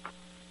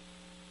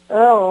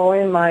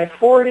 in my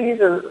 40s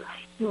or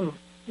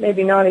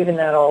maybe not even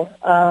that old,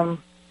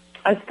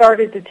 I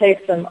started to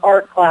take some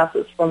art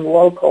classes from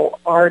local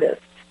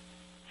artists.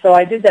 So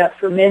I did that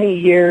for many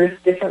years,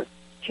 different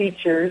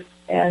teachers,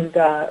 and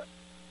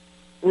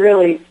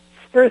really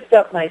spruced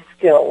up my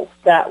skills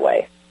that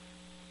way.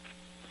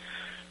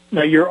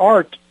 Now, your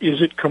art,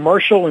 is it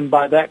commercial? And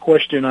by that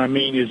question, I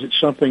mean, is it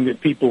something that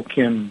people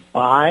can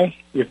buy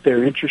if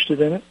they're interested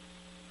in it?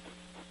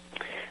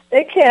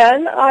 They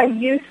can. I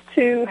used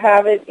to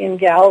have it in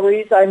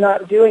galleries. I'm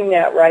not doing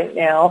that right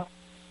now.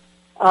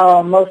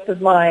 Most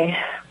of my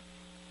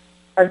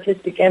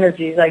artistic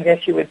energies, I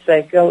guess you would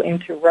say, go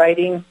into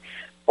writing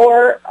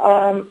or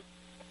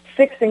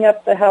fixing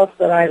up the house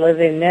that I live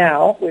in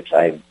now, which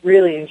I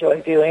really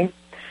enjoy doing.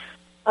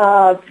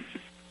 But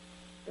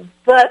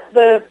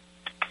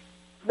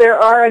there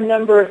are a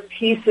number of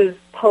pieces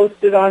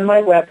posted on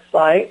my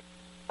website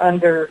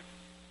under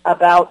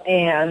About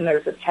Anne.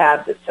 There's a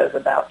tab that says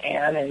About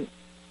Anne, and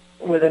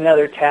with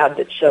another tab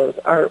that shows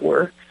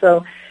artwork.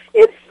 So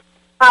it's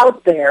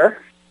out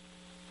there.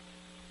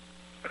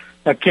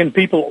 Now, can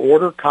people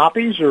order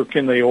copies, or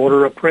can they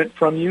order a print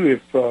from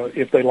you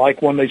if they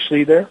like one they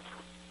see there?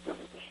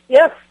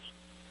 Yes.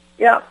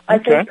 Yeah, I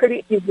Okay. think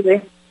pretty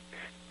easily.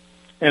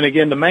 And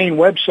again, the main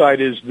website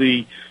is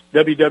the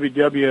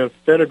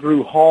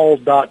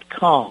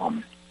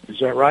www.fettigrewhall.com. Is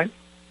that right?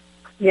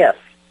 Yes.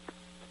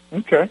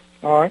 Okay.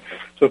 All right.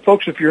 So,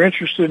 folks, if you're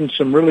interested in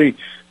some really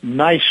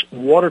nice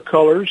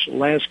watercolors,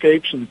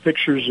 landscapes, and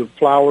pictures of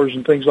flowers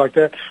and things like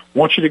that, I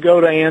want you to go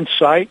to Anne's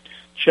site,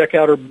 check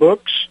out her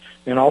books,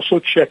 and also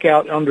check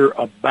out under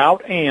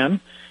About Anne,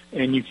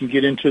 and you can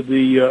get into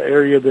the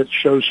area that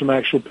shows some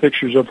actual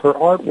pictures of her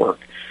artwork.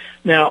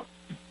 Now,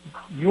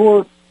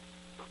 your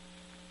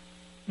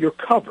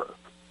cover,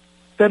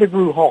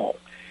 Fettigrew Hall,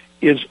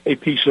 is a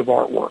piece of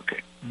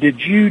artwork.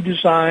 Did you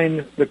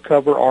design the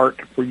cover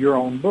art for your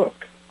own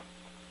book?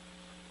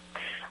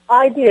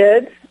 I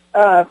did.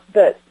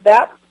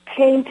 That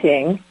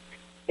painting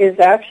is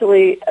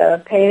actually a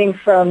painting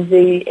from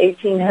the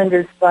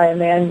 1800s by a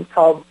man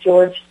called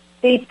George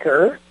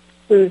Fettigrew,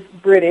 who's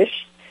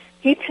British.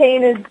 He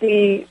painted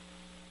the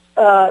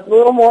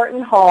Little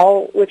Morton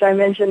Hall, which I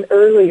mentioned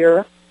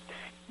earlier,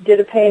 did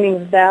a painting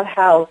of that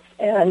house,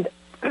 and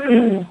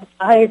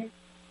I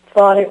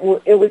thought it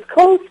was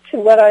close to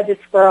what I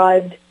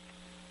described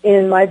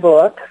in my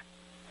book,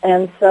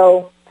 and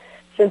so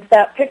since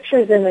that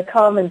picture's in the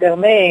common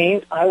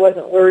domain, I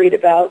wasn't worried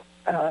about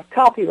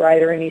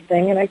copyright or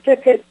anything, and I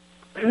took it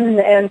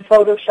and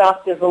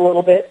photoshopped it a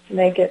little bit to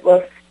make it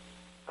look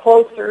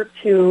closer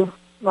to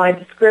my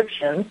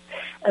description,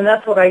 and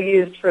that's what I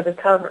used for the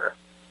cover.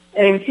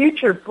 And in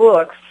future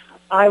books,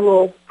 I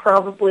will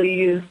probably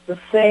use the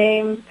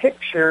same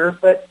picture,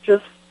 but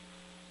just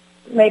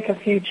make a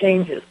few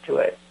changes to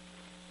it.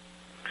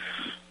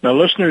 Now,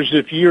 listeners,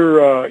 if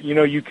you're,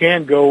 you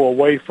can go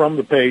away from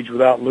the page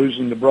without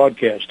losing the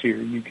broadcast here.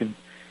 You can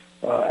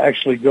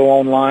actually go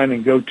online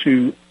and go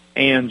to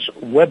Ann's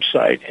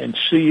website and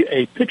see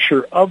a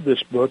picture of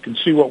this book and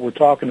see what we're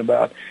talking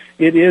about.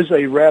 It is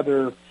a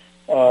rather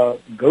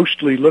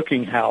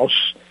ghostly-looking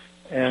house,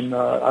 and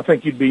I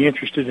think you'd be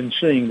interested in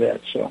seeing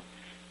that. So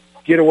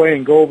get away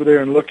and go over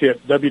there and look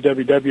at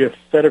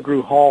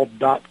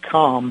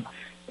www.fettigrewhall.com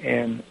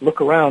and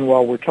look around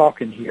while we're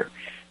talking here.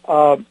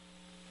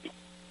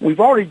 We've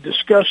already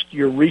discussed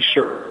your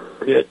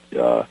research.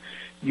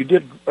 You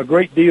did a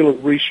great deal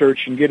of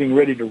research in getting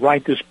ready to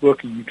write this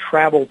book, and you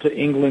traveled to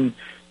England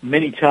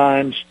many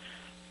times.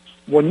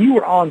 When you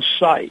were on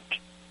site,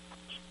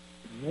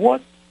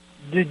 what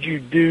did you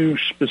do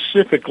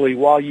specifically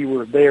while you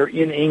were there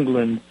in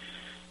England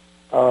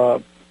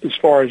as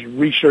far as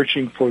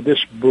researching for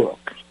this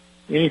book?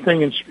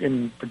 Anything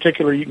in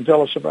particular you can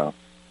tell us about?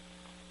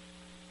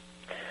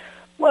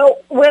 Well,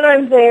 when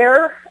I'm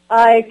there,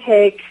 I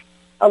take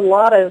a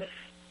lot of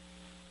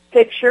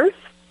pictures.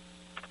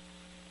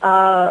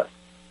 I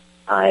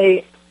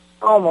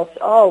almost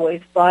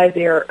always buy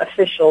their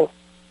official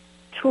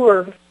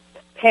tour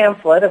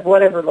pamphlet of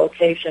whatever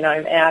location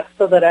I'm at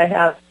so that I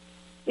have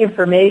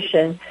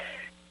information.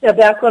 Now,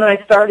 back when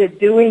I started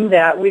doing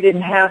that, we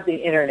didn't have the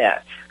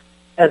Internet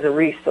as a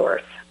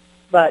resource.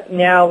 But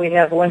now we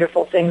have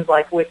wonderful things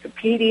like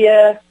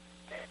Wikipedia,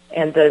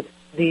 and the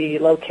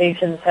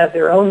locations have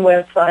their own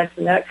websites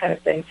and that kind of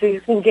thing. So you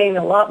can gain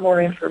a lot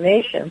more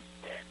information.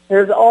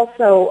 There's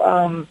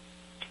also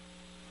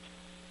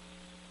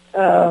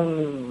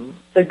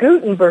the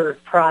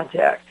Gutenberg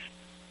Project,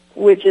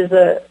 which is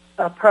a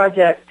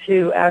project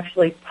to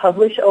actually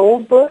publish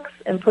old books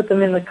and put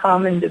them in the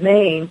common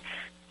domain.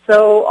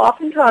 So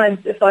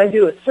oftentimes, if I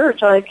do a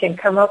search, I can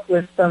come up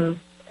with some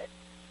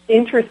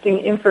interesting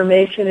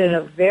information in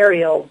a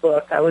very old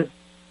book. I was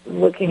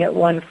looking at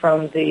one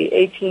from the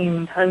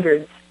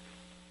 1800s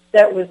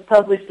that was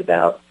published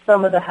about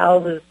some of the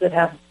houses that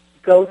have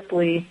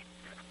ghostly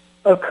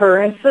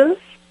occurrences,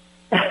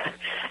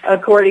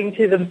 according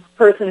to the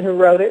person who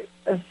wrote it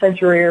a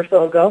century or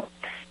so ago.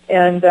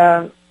 And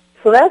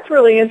so that's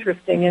really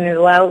interesting, and it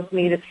allows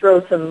me to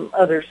throw some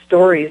other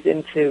stories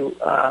into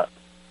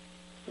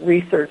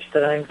research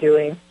that I'm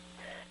doing.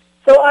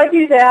 So I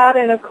do that,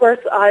 and of course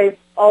I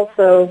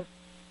also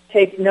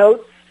take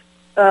notes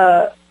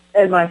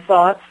and my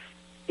thoughts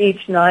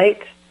each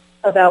night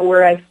about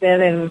where I've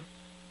been and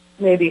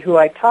maybe who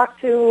I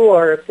talked to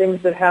or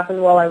things that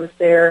happened while I was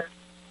there.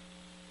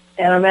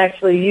 And I'm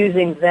actually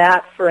using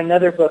that for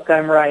another book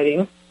I'm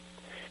writing,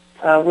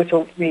 which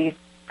will be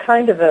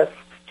kind of a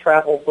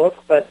travel book,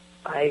 but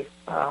I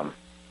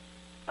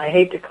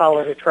hate to call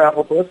it a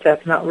travel book.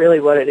 That's not really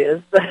what it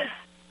is. But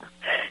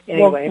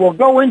anyway. Well,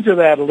 go into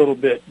that a little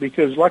bit,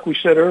 because like we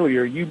said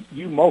earlier, you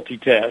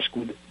multitask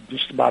with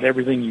just about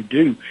everything you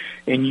do,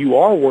 and you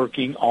are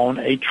working on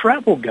a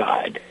travel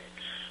guide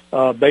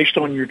based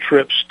on your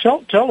trips.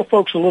 Tell the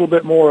folks a little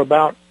bit more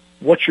about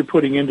what you're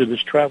putting into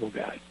this travel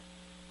guide.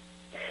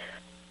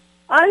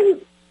 I'm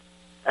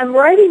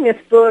writing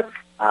this book.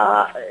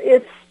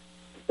 It's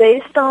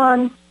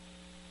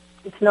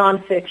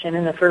nonfiction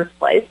in the first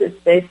place. It's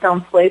based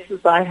on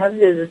places I have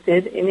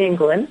visited in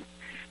England.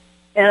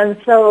 And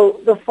so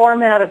the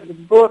format of the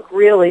book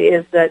really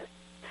is that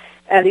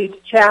at each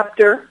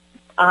chapter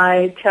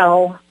I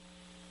tell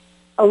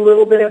a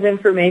little bit of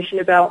information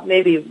about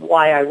maybe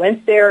why I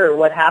went there or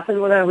what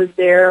happened when I was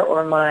there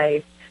or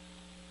my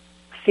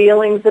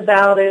feelings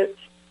about it.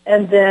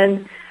 And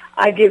then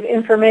I give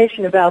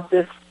information about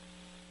this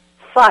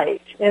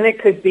site, and it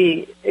could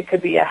be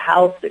a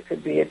house, it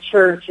could be a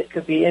church, it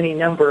could be any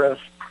number of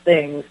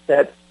things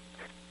that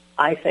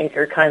I think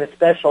are kind of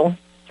special.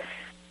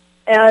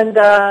 And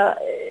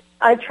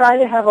I try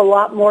to have a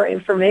lot more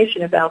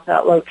information about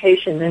that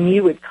location than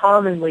you would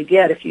commonly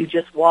get if you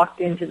just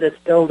walked into this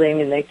building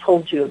and they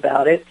told you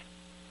about it.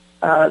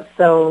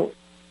 So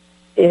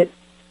it,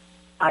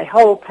 I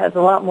hope, has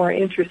a lot more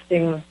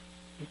interesting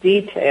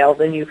detail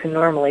than you can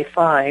normally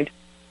find.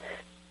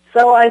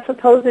 So I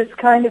suppose it's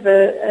kind of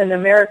an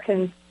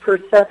American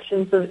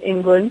perceptions of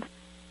England,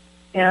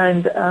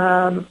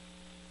 and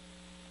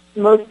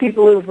most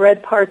people who've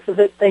read parts of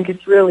it think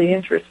it's really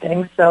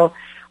interesting. So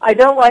I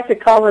don't like to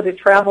call it a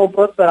travel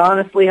book, but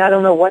honestly, I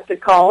don't know what to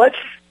call it.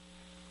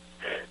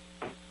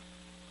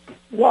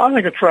 Well, I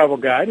think a travel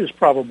guide is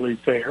probably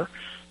fair.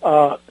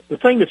 The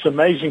thing that's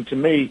amazing to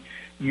me,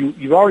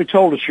 you've already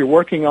told us you're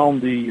working on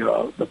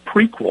the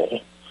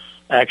prequel,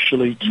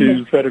 actually,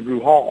 to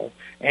Fettigrew Hall,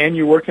 and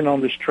you're working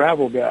on this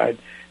travel guide.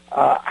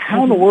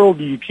 How in the world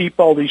do you keep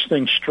all these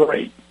things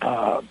straight?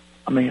 I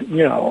mean,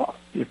 you know,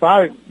 if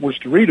I was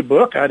to read a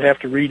book, I'd have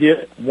to read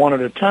it one at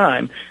a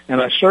time,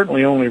 and I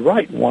certainly only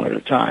write one at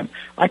a time.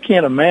 I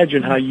can't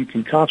imagine how you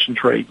can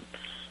concentrate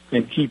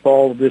and keep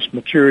all of this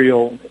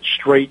material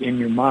straight in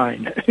your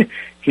mind.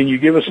 Can you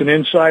give us an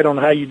insight on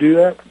how you do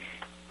that?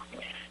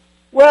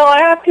 Well, I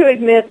have to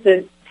admit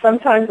that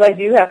sometimes I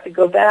do have to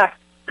go back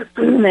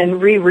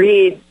and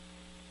reread,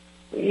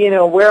 you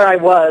know, where I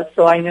was,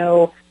 so I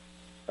know,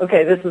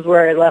 okay, this is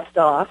where I left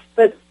off.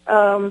 But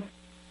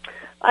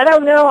I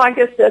don't know. I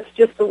guess that's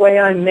just the way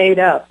I'm made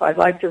up. I'd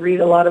like to read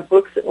a lot of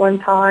books at one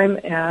time,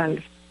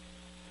 and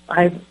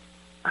I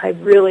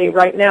really,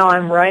 right now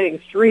I'm writing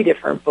 3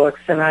 different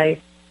books, and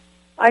I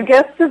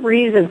guess the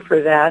reason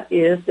for that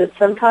is that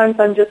sometimes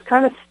I'm just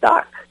kind of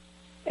stuck,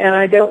 and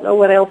I don't know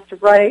what else to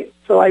write,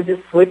 so I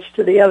just switch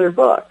to the other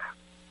book,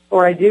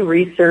 or I do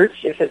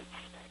research if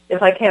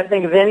I can't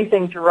think of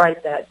anything to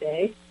write that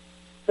day.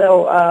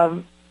 So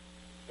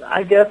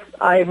I guess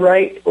I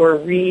write or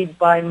read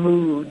by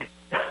mood.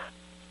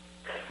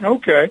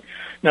 Okay.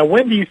 Now,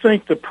 when do you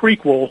think the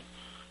prequel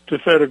to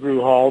Fettigrew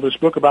Hall, this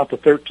book about the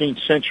 13th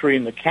century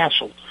and the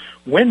castle,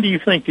 when do you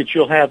think that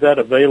you'll have that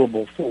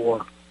available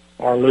for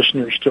our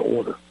listeners to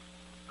order?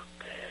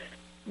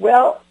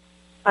 Well,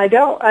 I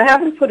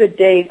haven't put a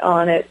date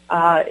on it.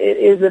 It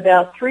is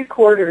about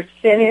 3/4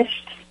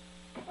 finished.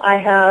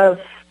 I've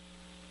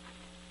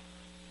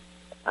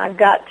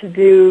got to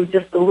do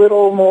just a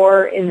little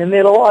more in the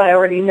middle. I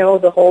already know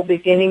the whole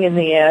beginning and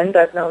the end.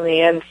 I've known the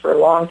end for a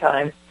long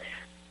time.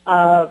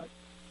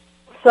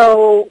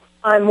 So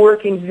I'm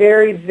working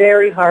very,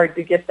 very hard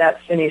to get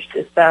that finished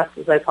as fast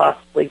as I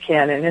possibly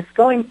can, and it's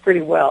going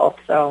pretty well.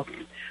 So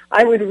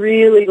I would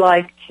really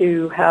like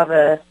to have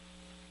a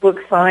book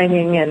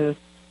signing and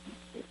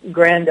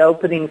grand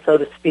opening, so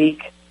to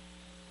speak,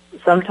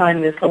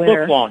 sometime this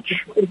winter. A book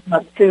launch. If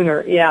not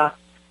sooner, yeah.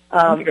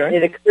 Okay.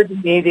 It occurred to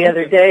me the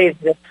other day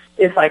that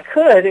if I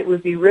could, it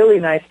would be really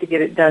nice to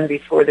get it done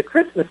before the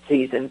Christmas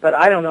season, but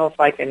I don't know if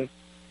I can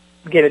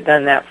get it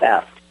done that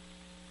fast.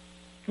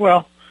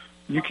 Well,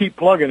 you keep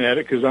plugging at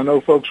it, because I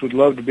know folks would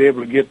love to be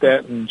able to get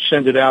that and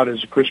send it out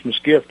as a Christmas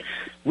gift.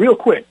 Real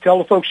quick, tell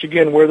the folks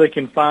again where they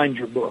can find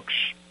your books.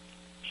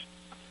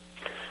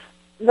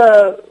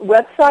 The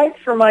website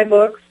for my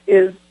books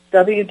is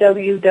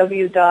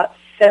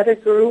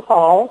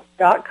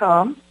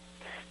www.fettigrewhall.com,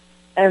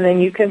 and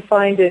then you can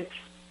find it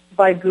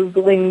by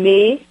Googling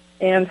me,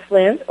 Ann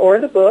Flint, or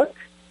the book.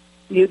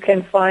 You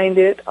can find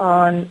it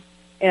on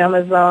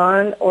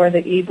Amazon or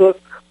the ebook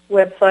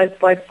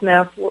websites like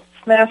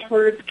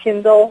Smashwords,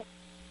 Kindle,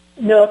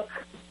 Nook,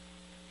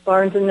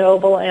 Barnes &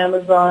 Noble,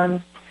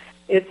 Amazon.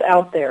 It's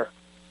out there.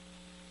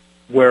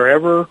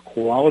 Wherever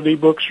quality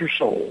books are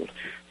sold.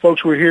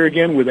 Folks, we're here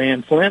again with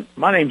Ann Flint.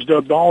 My name's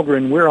Doug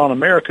Dahlgren. We're on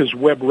America's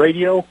Web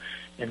Radio,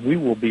 and we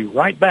will be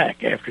right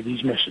back after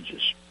these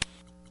messages.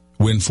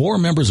 When 4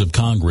 members of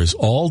Congress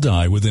all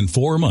die within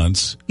 4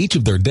 months, each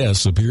of their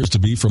deaths appears to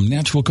be from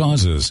natural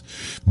causes.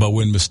 But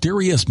when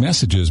mysterious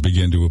messages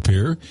begin to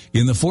appear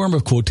in the form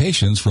of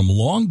quotations from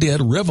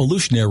long-dead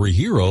revolutionary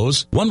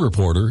heroes, one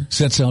reporter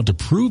sets out to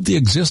prove the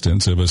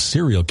existence of a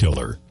serial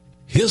killer.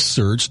 His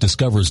search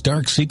discovers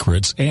dark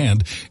secrets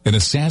and an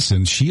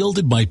assassin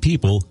shielded by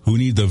people who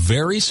need the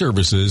very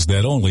services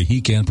that only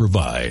he can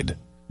provide.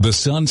 The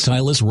Sun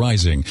Silas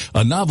Rising,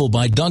 a novel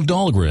by Doug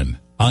Dahlgren,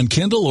 on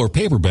Kindle or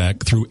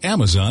paperback through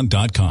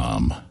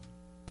Amazon.com.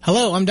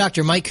 Hello, I'm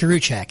Dr. Mike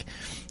Karuchak.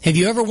 Have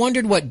you ever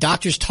wondered what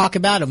doctors talk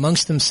about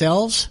amongst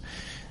themselves?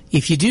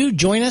 If you do,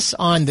 join us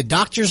on the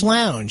Doctor's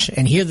Lounge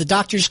and hear the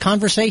doctors'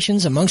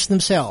 conversations amongst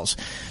themselves.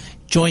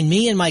 Join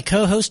me and my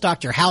co-host,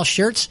 Dr. Hal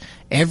Schertz,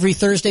 every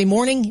Thursday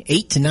morning,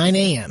 8 to 9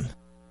 a.m.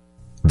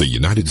 The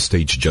United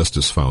States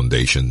Justice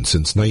Foundation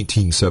since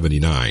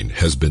 1979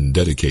 has been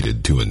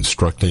dedicated to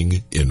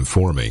instructing,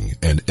 informing,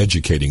 and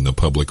educating the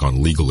public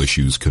on legal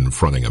issues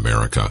confronting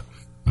America.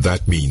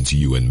 That means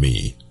you and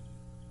me.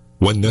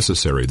 When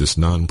necessary, this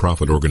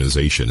nonprofit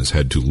organization has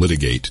had to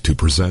litigate to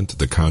present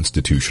the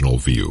constitutional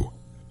view.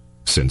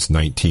 Since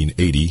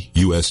 1980,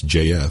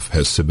 USJF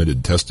has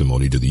submitted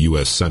testimony to the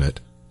U.S. Senate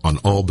on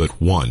all but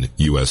one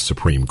U.S.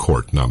 Supreme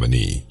Court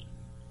nominee.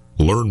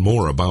 Learn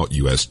more about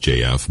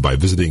USJF by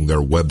visiting their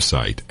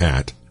website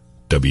at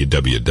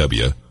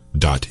www.usjf.net.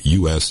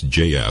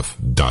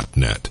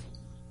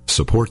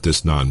 Support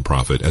this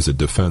nonprofit as it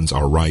defends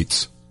our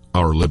rights,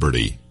 our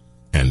liberty,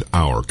 and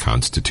our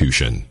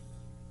Constitution.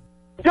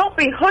 Don't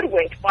be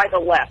hoodwinked by the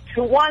left,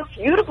 who wants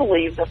you to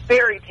believe the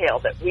fairy tale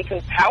that we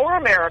can power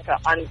America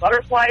on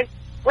butterflies,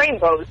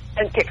 rainbows,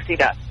 and pixie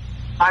dust.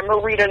 I'm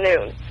Marita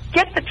Noon.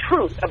 Get the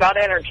truth about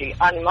energy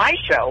on my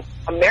show,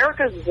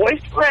 America's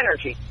Voice for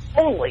Energy,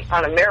 only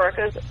on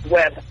America's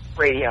Web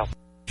Radio.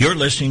 You're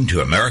listening to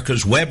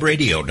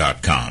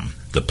americaswebradio.com,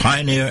 the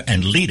pioneer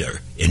and leader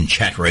in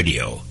chat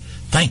radio.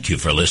 Thank you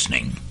for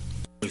listening.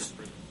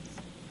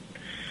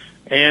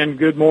 And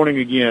good morning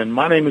again.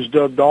 My name is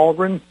Doug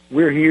Dahlgren.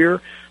 We're here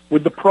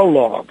with the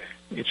prologue.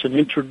 It's an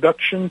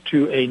introduction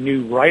to a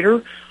new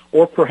writer,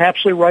 or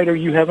perhaps a writer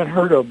you haven't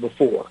heard of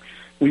before.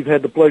 We've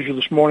had the pleasure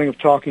this morning of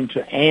talking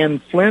to Ann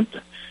Flint.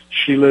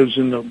 She lives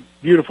in the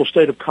beautiful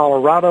state of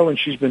Colorado, and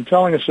she's been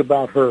telling us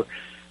about her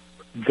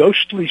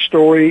ghostly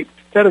story,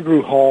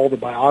 Fettigrew Hall, The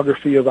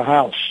Biography of a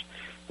House.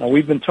 Now,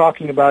 we've been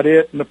talking about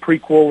it and the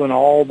prequel and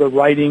all the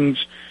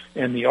writings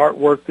and the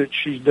artwork that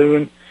she's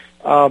doing.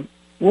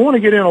 We want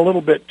to get in a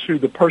little bit to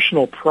the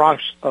personal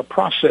process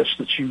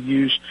that you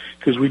use,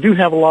 because we do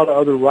have a lot of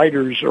other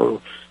writers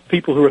or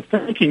people who are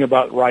thinking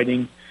about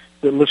writing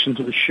that listen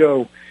to the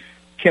show.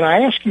 Can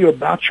I ask you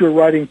about your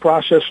writing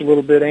process a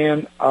little bit,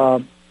 Ann?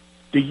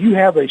 Do you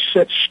have a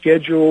set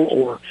schedule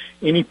or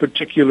any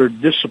particular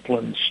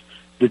disciplines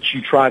that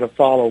you try to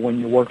follow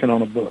when you're working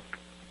on a book?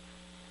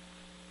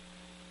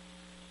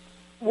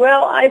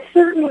 Well, I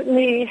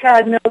certainly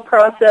had no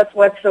process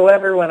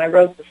whatsoever when I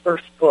wrote the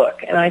first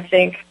book, and I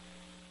think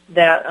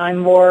that I'm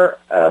more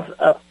of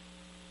a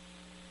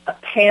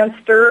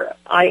pantser,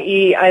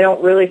 i.e., I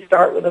don't really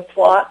start with a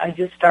plot, I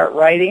just start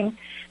writing.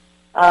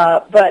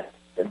 But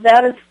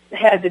that has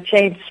had to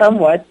change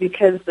somewhat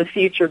because the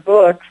future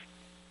books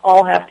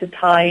all have to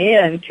tie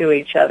in to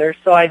each other,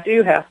 so I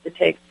do have to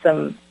take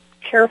some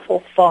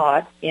careful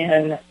thought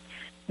in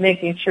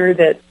making sure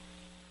that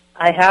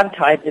I have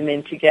tied them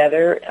in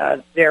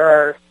together. There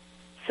are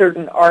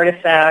certain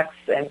artifacts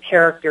and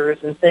characters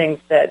and things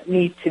that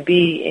need to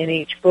be in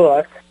each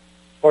book,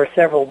 or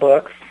several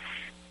books,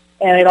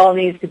 and it all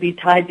needs to be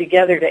tied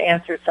together to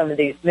answer some of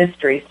these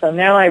mysteries. So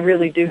now I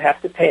really do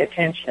have to pay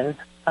attention.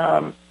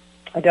 I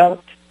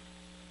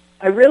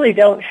really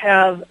don't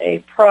have a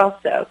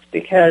process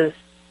because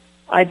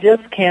I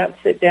just can't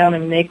sit down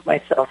and make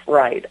myself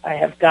write. I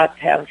have got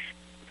to have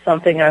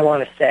something I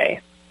want to say.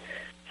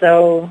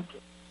 So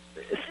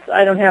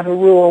I don't have a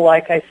rule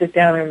like I sit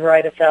down and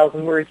write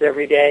 1,000 words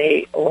every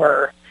day,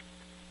 or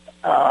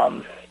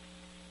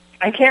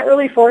I can't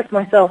really force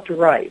myself to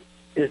write,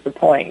 is the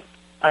point.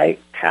 I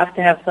have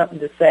to have something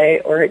to say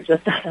or it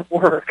just doesn't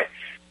work.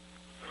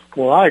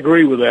 Well, I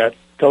agree with that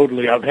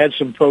totally. I've had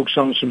some folks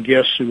on, some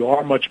guests who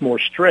are much more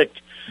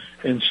strict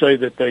and say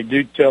that they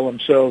do tell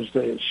themselves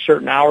that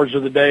certain hours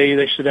of the day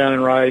they sit down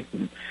and write.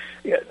 And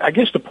I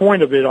guess the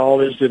point of it all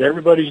is that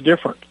everybody's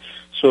different.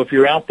 So if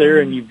you're out there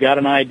and you've got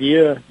an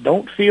idea,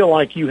 don't feel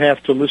like you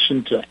have to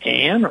listen to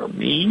Ann or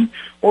me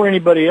or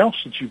anybody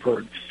else that you've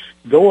heard.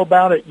 Go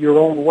about it your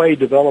own way,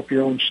 develop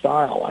your own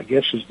style, I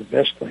guess is the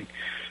best thing.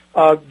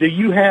 Do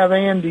you have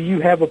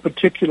a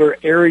particular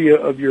area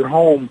of your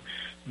home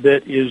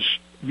that is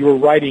your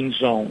writing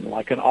zone,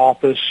 like an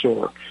office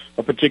or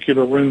a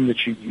particular room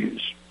that you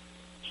use?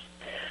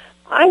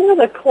 I'm in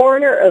the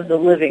corner of the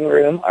living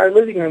room. Our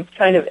living room's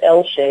kind of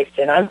L-shaped,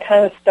 and I'm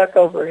kind of stuck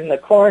over in the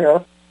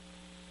corner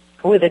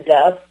with a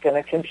desk and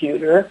a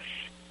computer.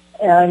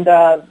 And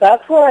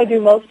that's where I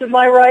do most of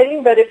my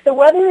writing. But if the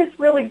weather is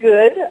really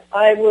good,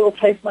 I will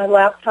take my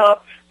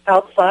laptop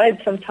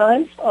outside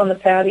sometimes on the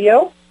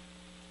patio.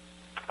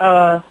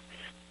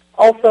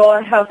 Also,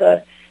 I have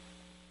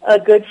a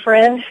good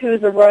friend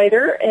who's a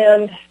writer,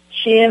 and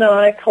she and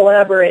I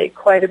collaborate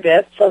quite a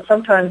bit. So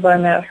sometimes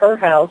I'm at her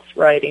house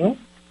writing.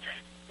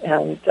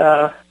 And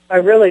I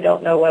really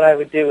don't know what I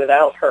would do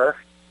without her.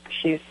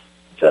 She's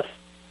just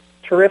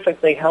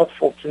terrifically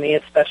helpful to me,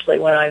 especially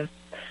when I'm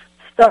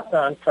stuck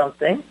on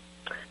something.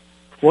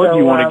 Well, do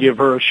you want to give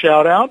her a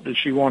shout-out? Does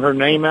she want her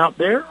name out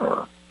there?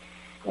 Or?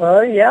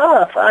 Well,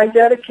 yeah. I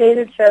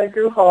dedicated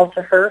Fettigrew Hall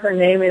to her. Her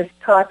name is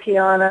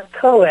Tatiana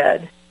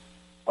Coed,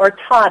 or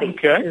Toddy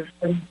is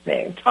her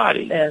name.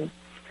 Toddy. And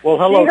well,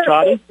 hello,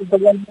 Toddy. She's a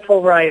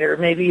wonderful writer.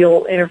 Maybe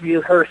you'll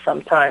interview her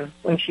sometime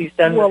when she's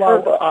done with her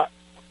book.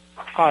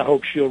 I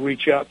hope she'll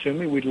reach out to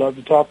me. We'd love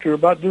to talk to her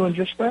about doing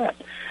just that.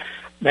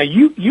 Now,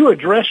 you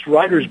addressed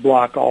writer's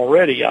block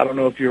already. I don't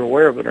know if you're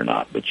aware of it or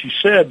not, but you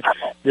said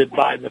that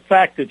by the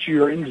fact that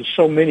you're into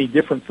so many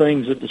different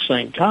things at the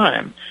same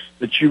time,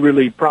 that you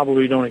really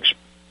probably don't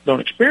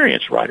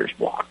experience writer's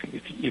block.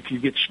 If you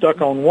get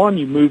stuck on one,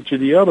 you move to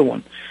the other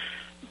one.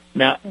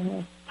 Now,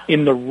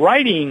 in the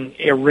writing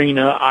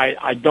arena,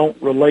 I don't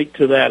relate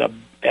to that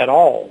at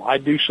all. I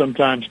do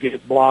sometimes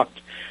get blocked,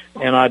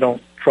 and I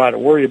don't try to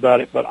worry about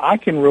it, but I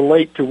can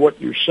relate to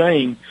what you're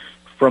saying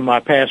from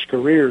my past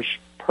careers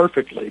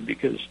perfectly,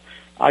 because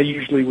I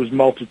usually was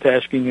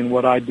multitasking in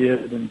what I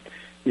did, and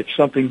if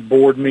something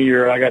bored me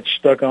or I got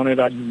stuck on it,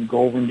 I'd go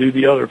over and do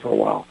the other for a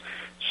while.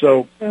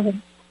 So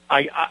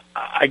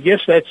I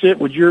guess that's it.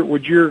 Would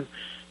your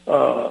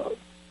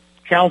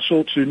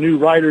counsel to new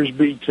writers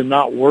be to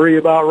not worry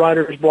about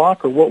writer's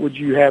block, or what would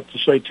you have to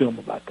say to them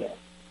about that?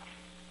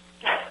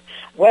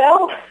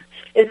 Well,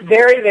 it's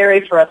very,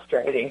 very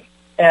frustrating,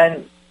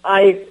 and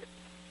I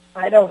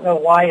don't know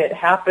why it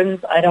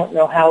happens. I don't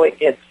know how it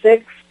gets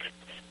fixed.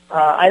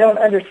 I don't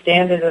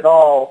understand it at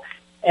all.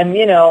 And,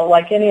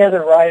 like any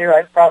other writer,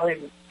 I've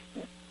probably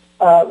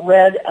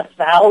read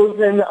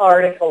 1,000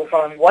 articles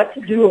on what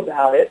to do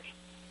about it.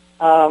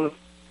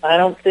 I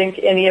don't think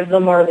any of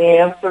them are the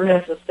answer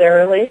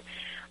necessarily.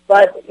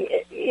 But,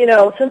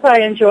 since I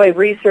enjoy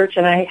research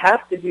and I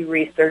have to do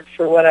research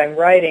for what I'm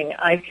writing,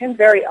 I can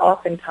very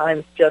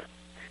oftentimes just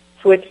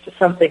switch to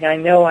something I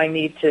know I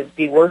need to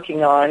be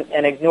working on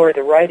and ignore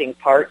the writing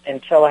part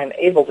until I'm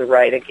able to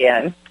write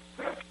again.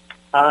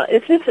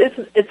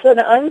 It's an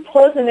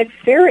unpleasant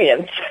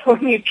experience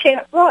when you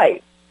can't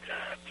write.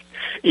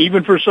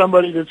 Even for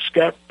somebody that's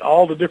got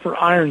all the different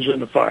irons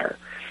in the fire.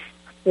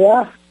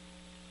 Yeah.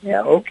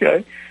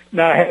 Okay.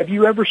 Now, have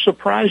you ever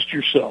surprised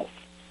yourself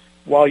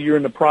while you're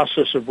in the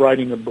process of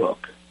writing a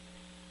book?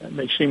 That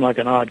may seem like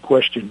an odd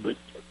question, but...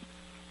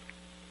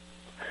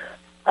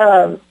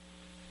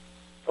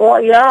 Well,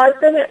 yeah,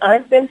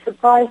 I've been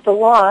surprised a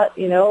lot.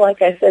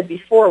 Like I said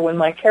before, when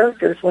my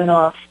characters went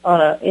off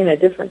in a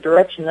different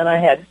direction than I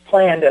had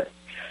planned it,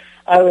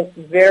 I was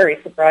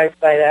very surprised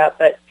by that.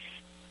 But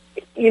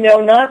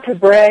not to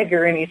brag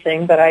or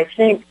anything, but I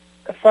think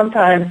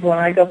sometimes when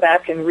I go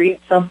back and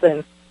read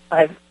something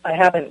I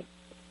haven't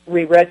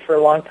reread for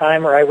a long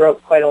time, or I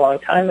wrote quite a long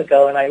time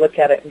ago, and I look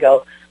at it and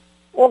go,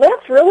 well,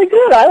 that's really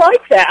good. I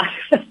like that.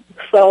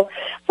 So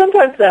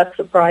sometimes that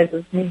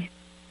surprises me.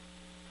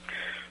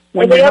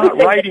 When you're not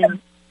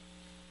writing...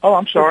 Oh,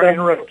 I'm sorry, I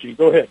interrupted you.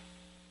 Go ahead.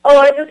 Oh,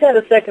 I just had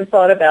a second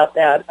thought about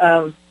that.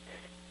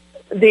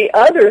 The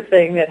other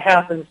thing that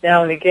happens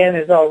now and again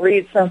is I'll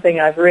read something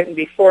I've written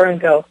before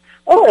and go,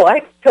 oh,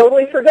 I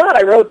totally forgot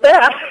I wrote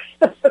that.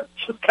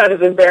 It's just kind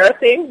of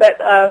embarrassing,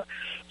 but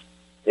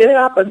it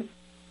happens.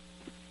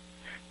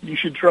 You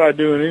should try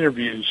doing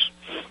interviews.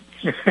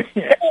 Yeah,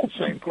 it's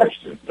the same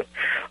question.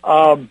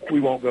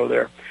 We won't go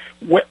there.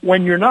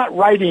 When you're not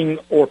writing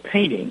or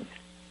painting,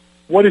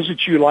 what is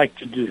it you like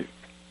to do?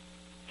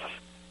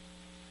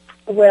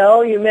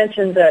 Well, you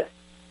mentioned that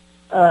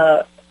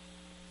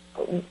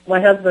my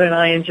husband and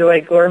I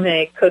enjoy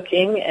gourmet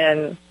cooking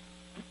and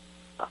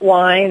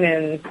wine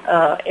and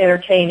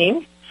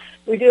entertaining.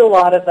 We do a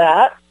lot of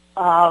that.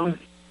 I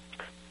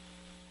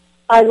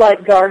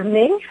like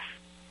gardening.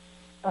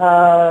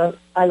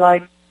 I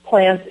like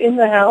plants in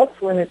the house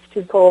when it's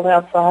too cold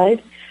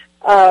outside.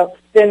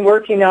 Been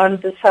working on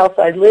this house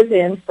I live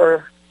in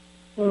for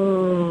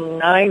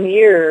 9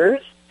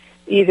 years,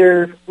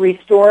 either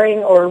restoring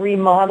or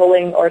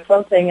remodeling or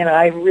something, and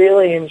I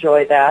really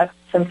enjoy that.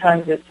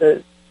 Sometimes it's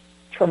a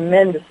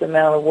tremendous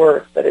amount of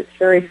work, but it's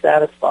very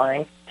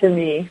satisfying to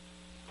me.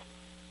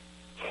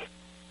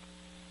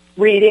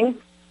 Reading.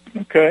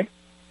 Okay.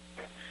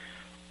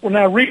 Well,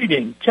 now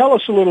reading. Tell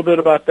us a little bit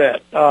about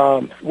that.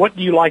 What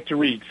do you like to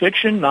read?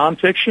 Fiction,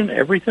 nonfiction,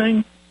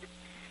 everything?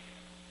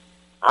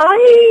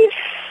 I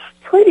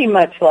pretty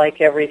much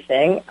like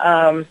everything.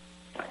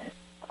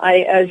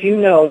 As you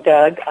know,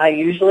 Doug, I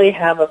usually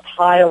have a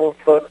pile of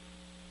books.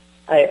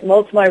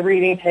 Most of my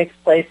reading takes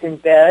place in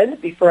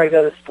bed before I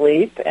go to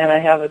sleep, and I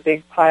have a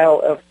big pile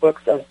of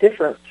books of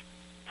different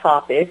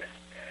topics.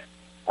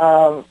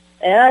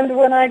 And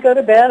when I go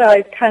to bed,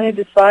 I kind of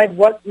decide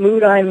what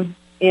mood I'm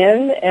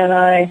in, and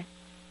I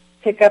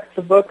pick up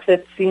the book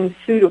that seems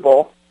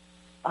suitable.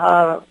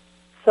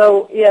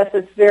 So, yes,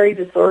 it's very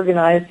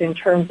disorganized in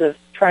terms of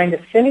trying to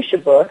finish a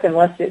book,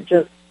 unless it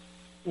just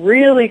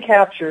really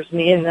captures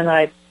me, and then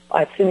I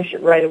finish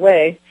it right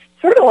away.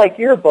 Sort of like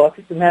your book,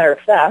 as a matter of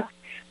fact,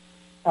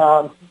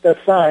 The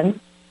Sun.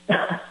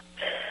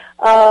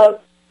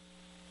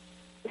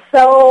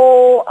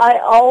 So I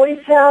always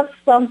have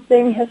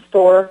something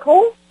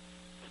historical,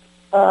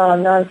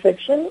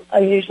 nonfiction. I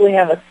usually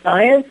have a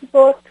science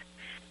book,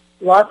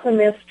 lots of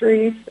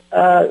mysteries.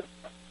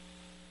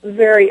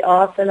 Very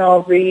often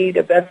I'll read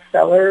a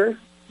bestseller,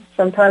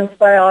 sometimes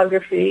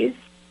biographies.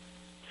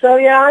 So,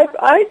 yeah,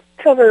 I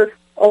cover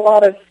a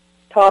lot of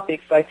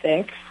topics, I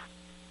think.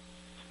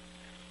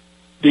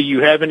 Do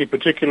you have any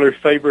particular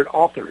favorite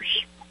authors?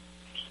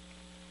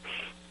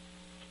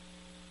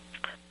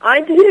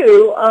 I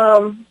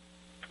do.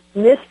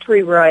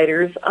 Mystery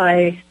writers.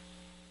 I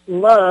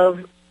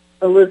love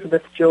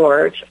Elizabeth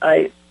George.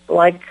 I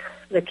like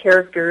the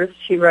characters.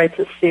 She writes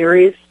a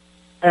series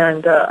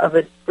of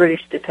a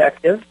British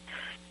detective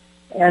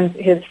and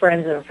his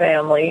friends and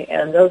family,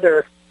 and those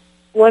are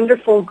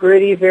wonderful,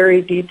 gritty,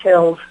 very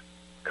detailed,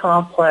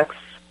 complex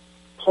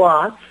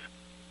plots.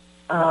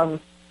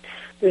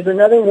 There's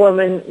another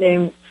woman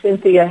named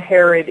Cynthia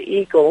Harrod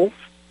Eagles,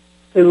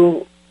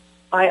 who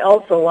I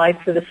also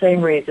like for the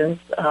same reasons.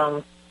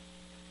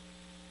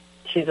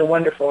 She's a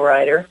wonderful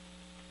writer.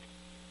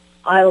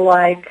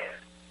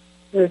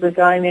 There's a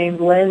guy named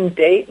Len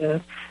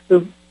Dayton,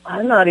 who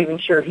I'm not even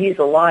sure he's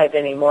alive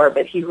anymore,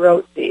 but he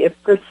wrote The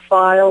Ipcress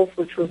Files,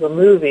 which was a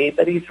movie,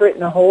 but he's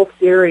written a whole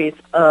series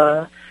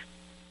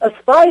a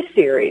spy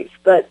series,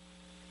 but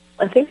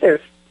I think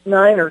there's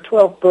 9 or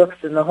 12 books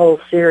in the whole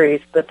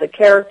series, but the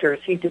characters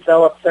he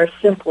develops are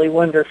simply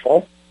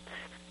wonderful.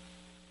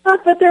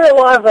 But there are a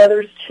lot of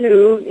others,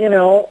 too,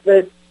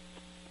 that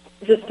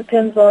just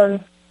depends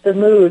on the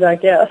mood, I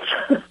guess.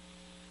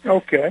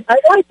 Okay. I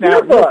like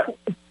your book.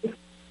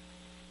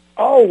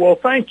 Oh, well,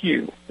 thank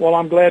you. Well,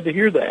 I'm glad to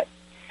hear that.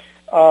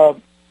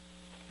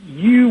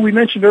 We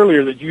mentioned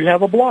earlier that you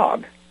have a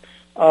blog.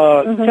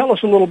 Tell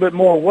us a little bit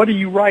more. What do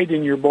you write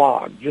in your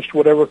blog? Just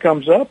whatever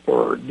comes up,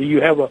 or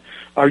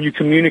are you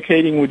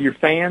communicating with your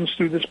fans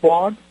through this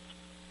blog?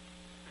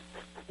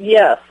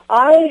 Yes,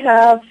 I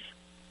have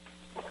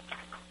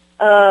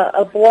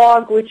a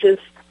blog which is,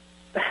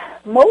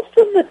 most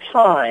of the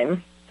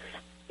time,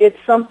 it's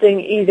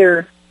something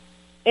either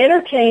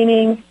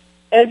entertaining,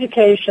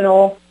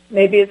 educational,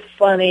 maybe it's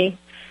funny.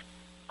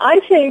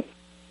 I think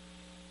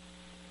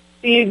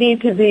you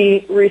need to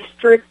be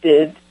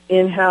restricted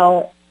in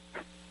how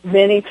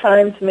many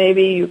times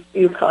maybe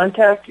you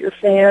contact your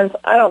fans.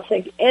 I don't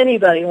think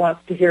anybody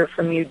wants to hear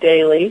from you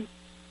daily.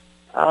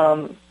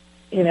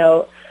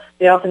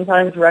 They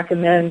oftentimes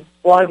recommend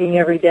blogging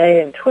every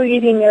day and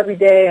tweeting every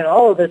day and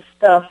all of this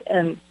stuff.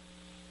 And,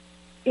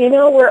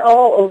 we're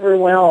all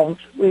overwhelmed.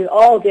 We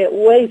all get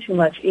way too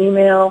much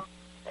email.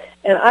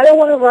 And I don't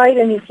want to write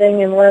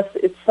anything unless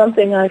it's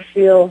something I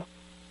feel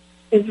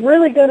is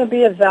really going to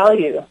be of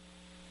value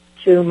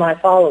to my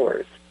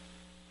followers.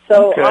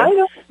 So Okay. I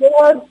don't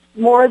blog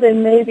more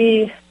than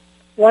maybe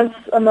once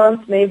a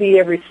month, maybe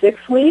every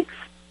 6 weeks.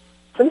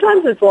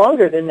 Sometimes it's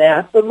longer than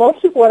that, but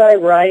most of what I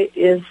write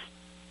is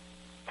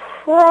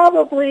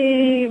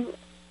probably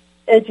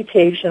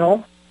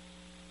educational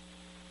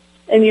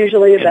and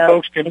usually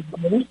about...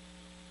 And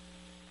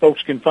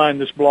folks can find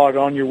this blog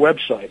on your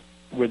website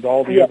with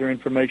all the other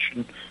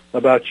information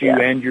about you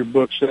and your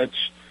books. That's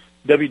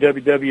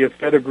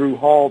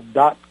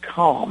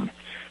www.fettigrewhall.com.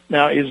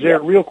 Now, is there,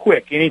 real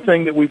quick,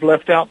 anything that we've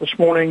left out this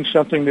morning,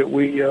 something that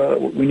we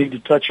need to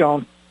touch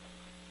on?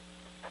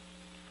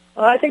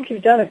 Well, I think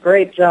you've done a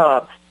great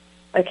job.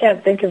 I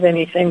can't think of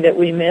anything that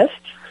we missed.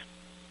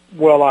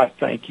 Well, I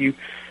thank you.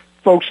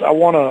 Folks, I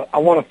want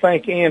to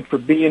thank Ann for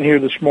being here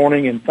this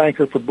morning and thank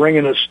her for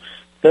bringing us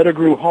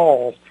Fettigrew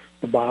Hall,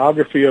 The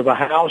Biography of a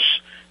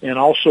House, and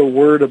also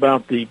word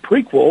about the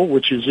prequel,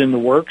 which is in the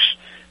works,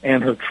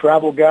 and her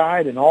travel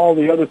guide and all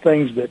the other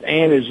things that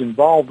Ann is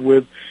involved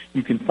with.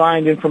 You can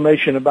find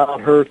information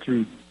about her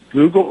through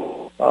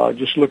Google.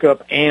 Just look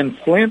up Ann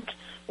Flint,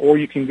 or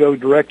you can go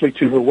directly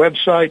to her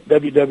website,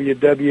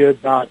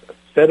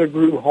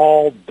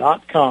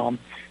 www.fettigrewhall.com,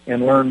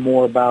 and learn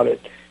more about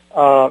it.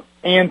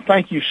 Ann,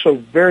 thank you so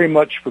very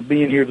much for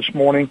being here this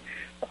morning.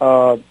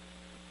 I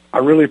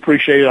really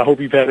appreciate it. I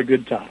hope you've had a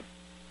good time.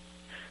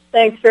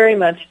 Thanks very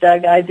much,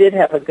 Doug. I did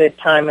have a good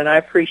time, and I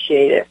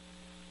appreciate it.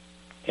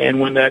 And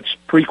when that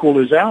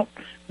prequel is out,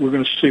 we're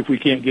going to see if we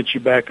can't get you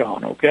back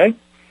on, okay?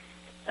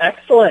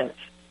 Excellent.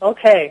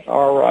 Okay.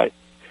 All right.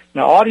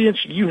 Now,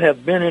 audience, you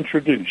have been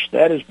introduced.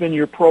 That has been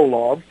your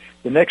prologue.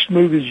 The next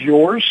move is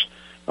yours.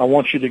 I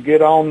want you to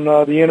get on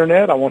the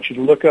Internet. I want you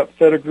to look up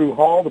Fettigrew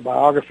Hall, The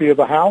Biography of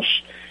a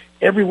House,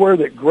 everywhere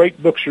that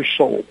great books are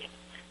sold.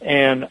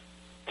 And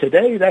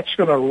today, that's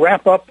going to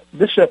wrap up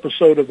this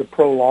episode of the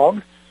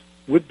prologue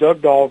with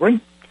Doug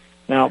Dahlgren.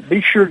 Now,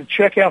 be sure to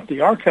check out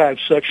the archive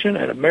section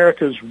at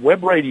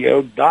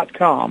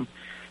americaswebradio.com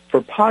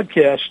for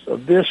podcasts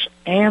of this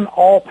and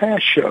all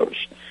past shows.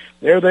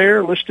 They're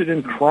there, listed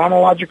in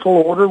chronological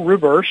order,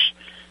 reverse,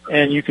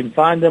 and you can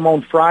find them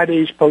on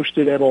Fridays,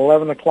 posted at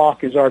 11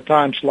 o'clock is our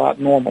time slot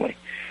normally.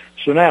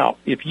 So now,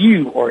 if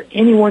you or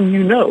anyone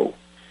you know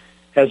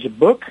has a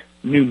book,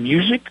 new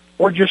music,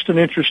 or just an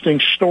interesting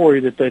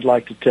story that they'd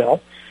like to tell,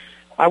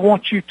 I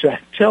want you to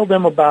tell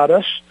them about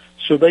us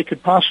so they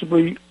could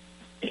possibly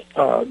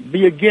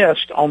be a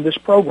guest on this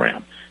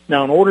program.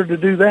 Now, in order to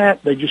do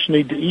that, they just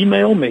need to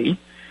email me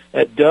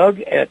at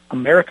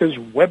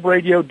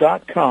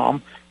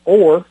doug@americaswebradio.com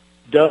or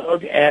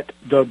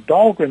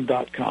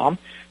doug@dougdahlgren.com.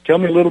 Tell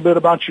me a little bit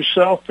about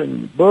yourself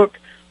and book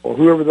or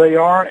whoever they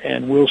are,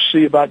 and we'll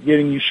see about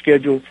getting you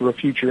scheduled for a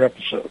future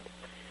episode.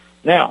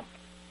 Now,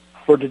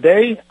 for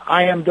today,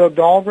 I am Doug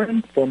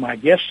Dahlgren. For my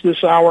guest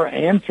this hour,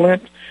 Ann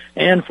Flint,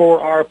 and for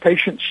our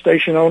patient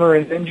station owner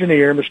and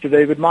engineer, Mr.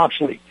 David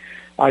Moxley,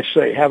 I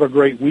say have a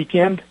great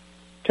weekend.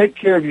 Take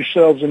care of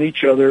yourselves and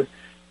each other.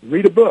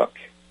 Read a book,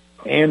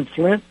 Ann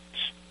Flint's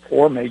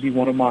or maybe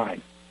one of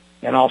mine.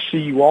 And I'll see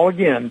you all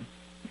again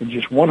in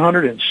just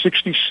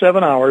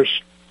 167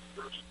 hours.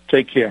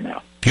 Take care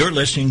now. You're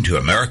listening to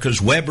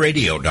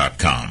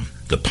americaswebradio.com,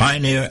 the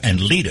pioneer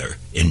and leader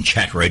in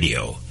chat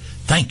radio.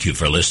 Thank you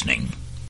for listening.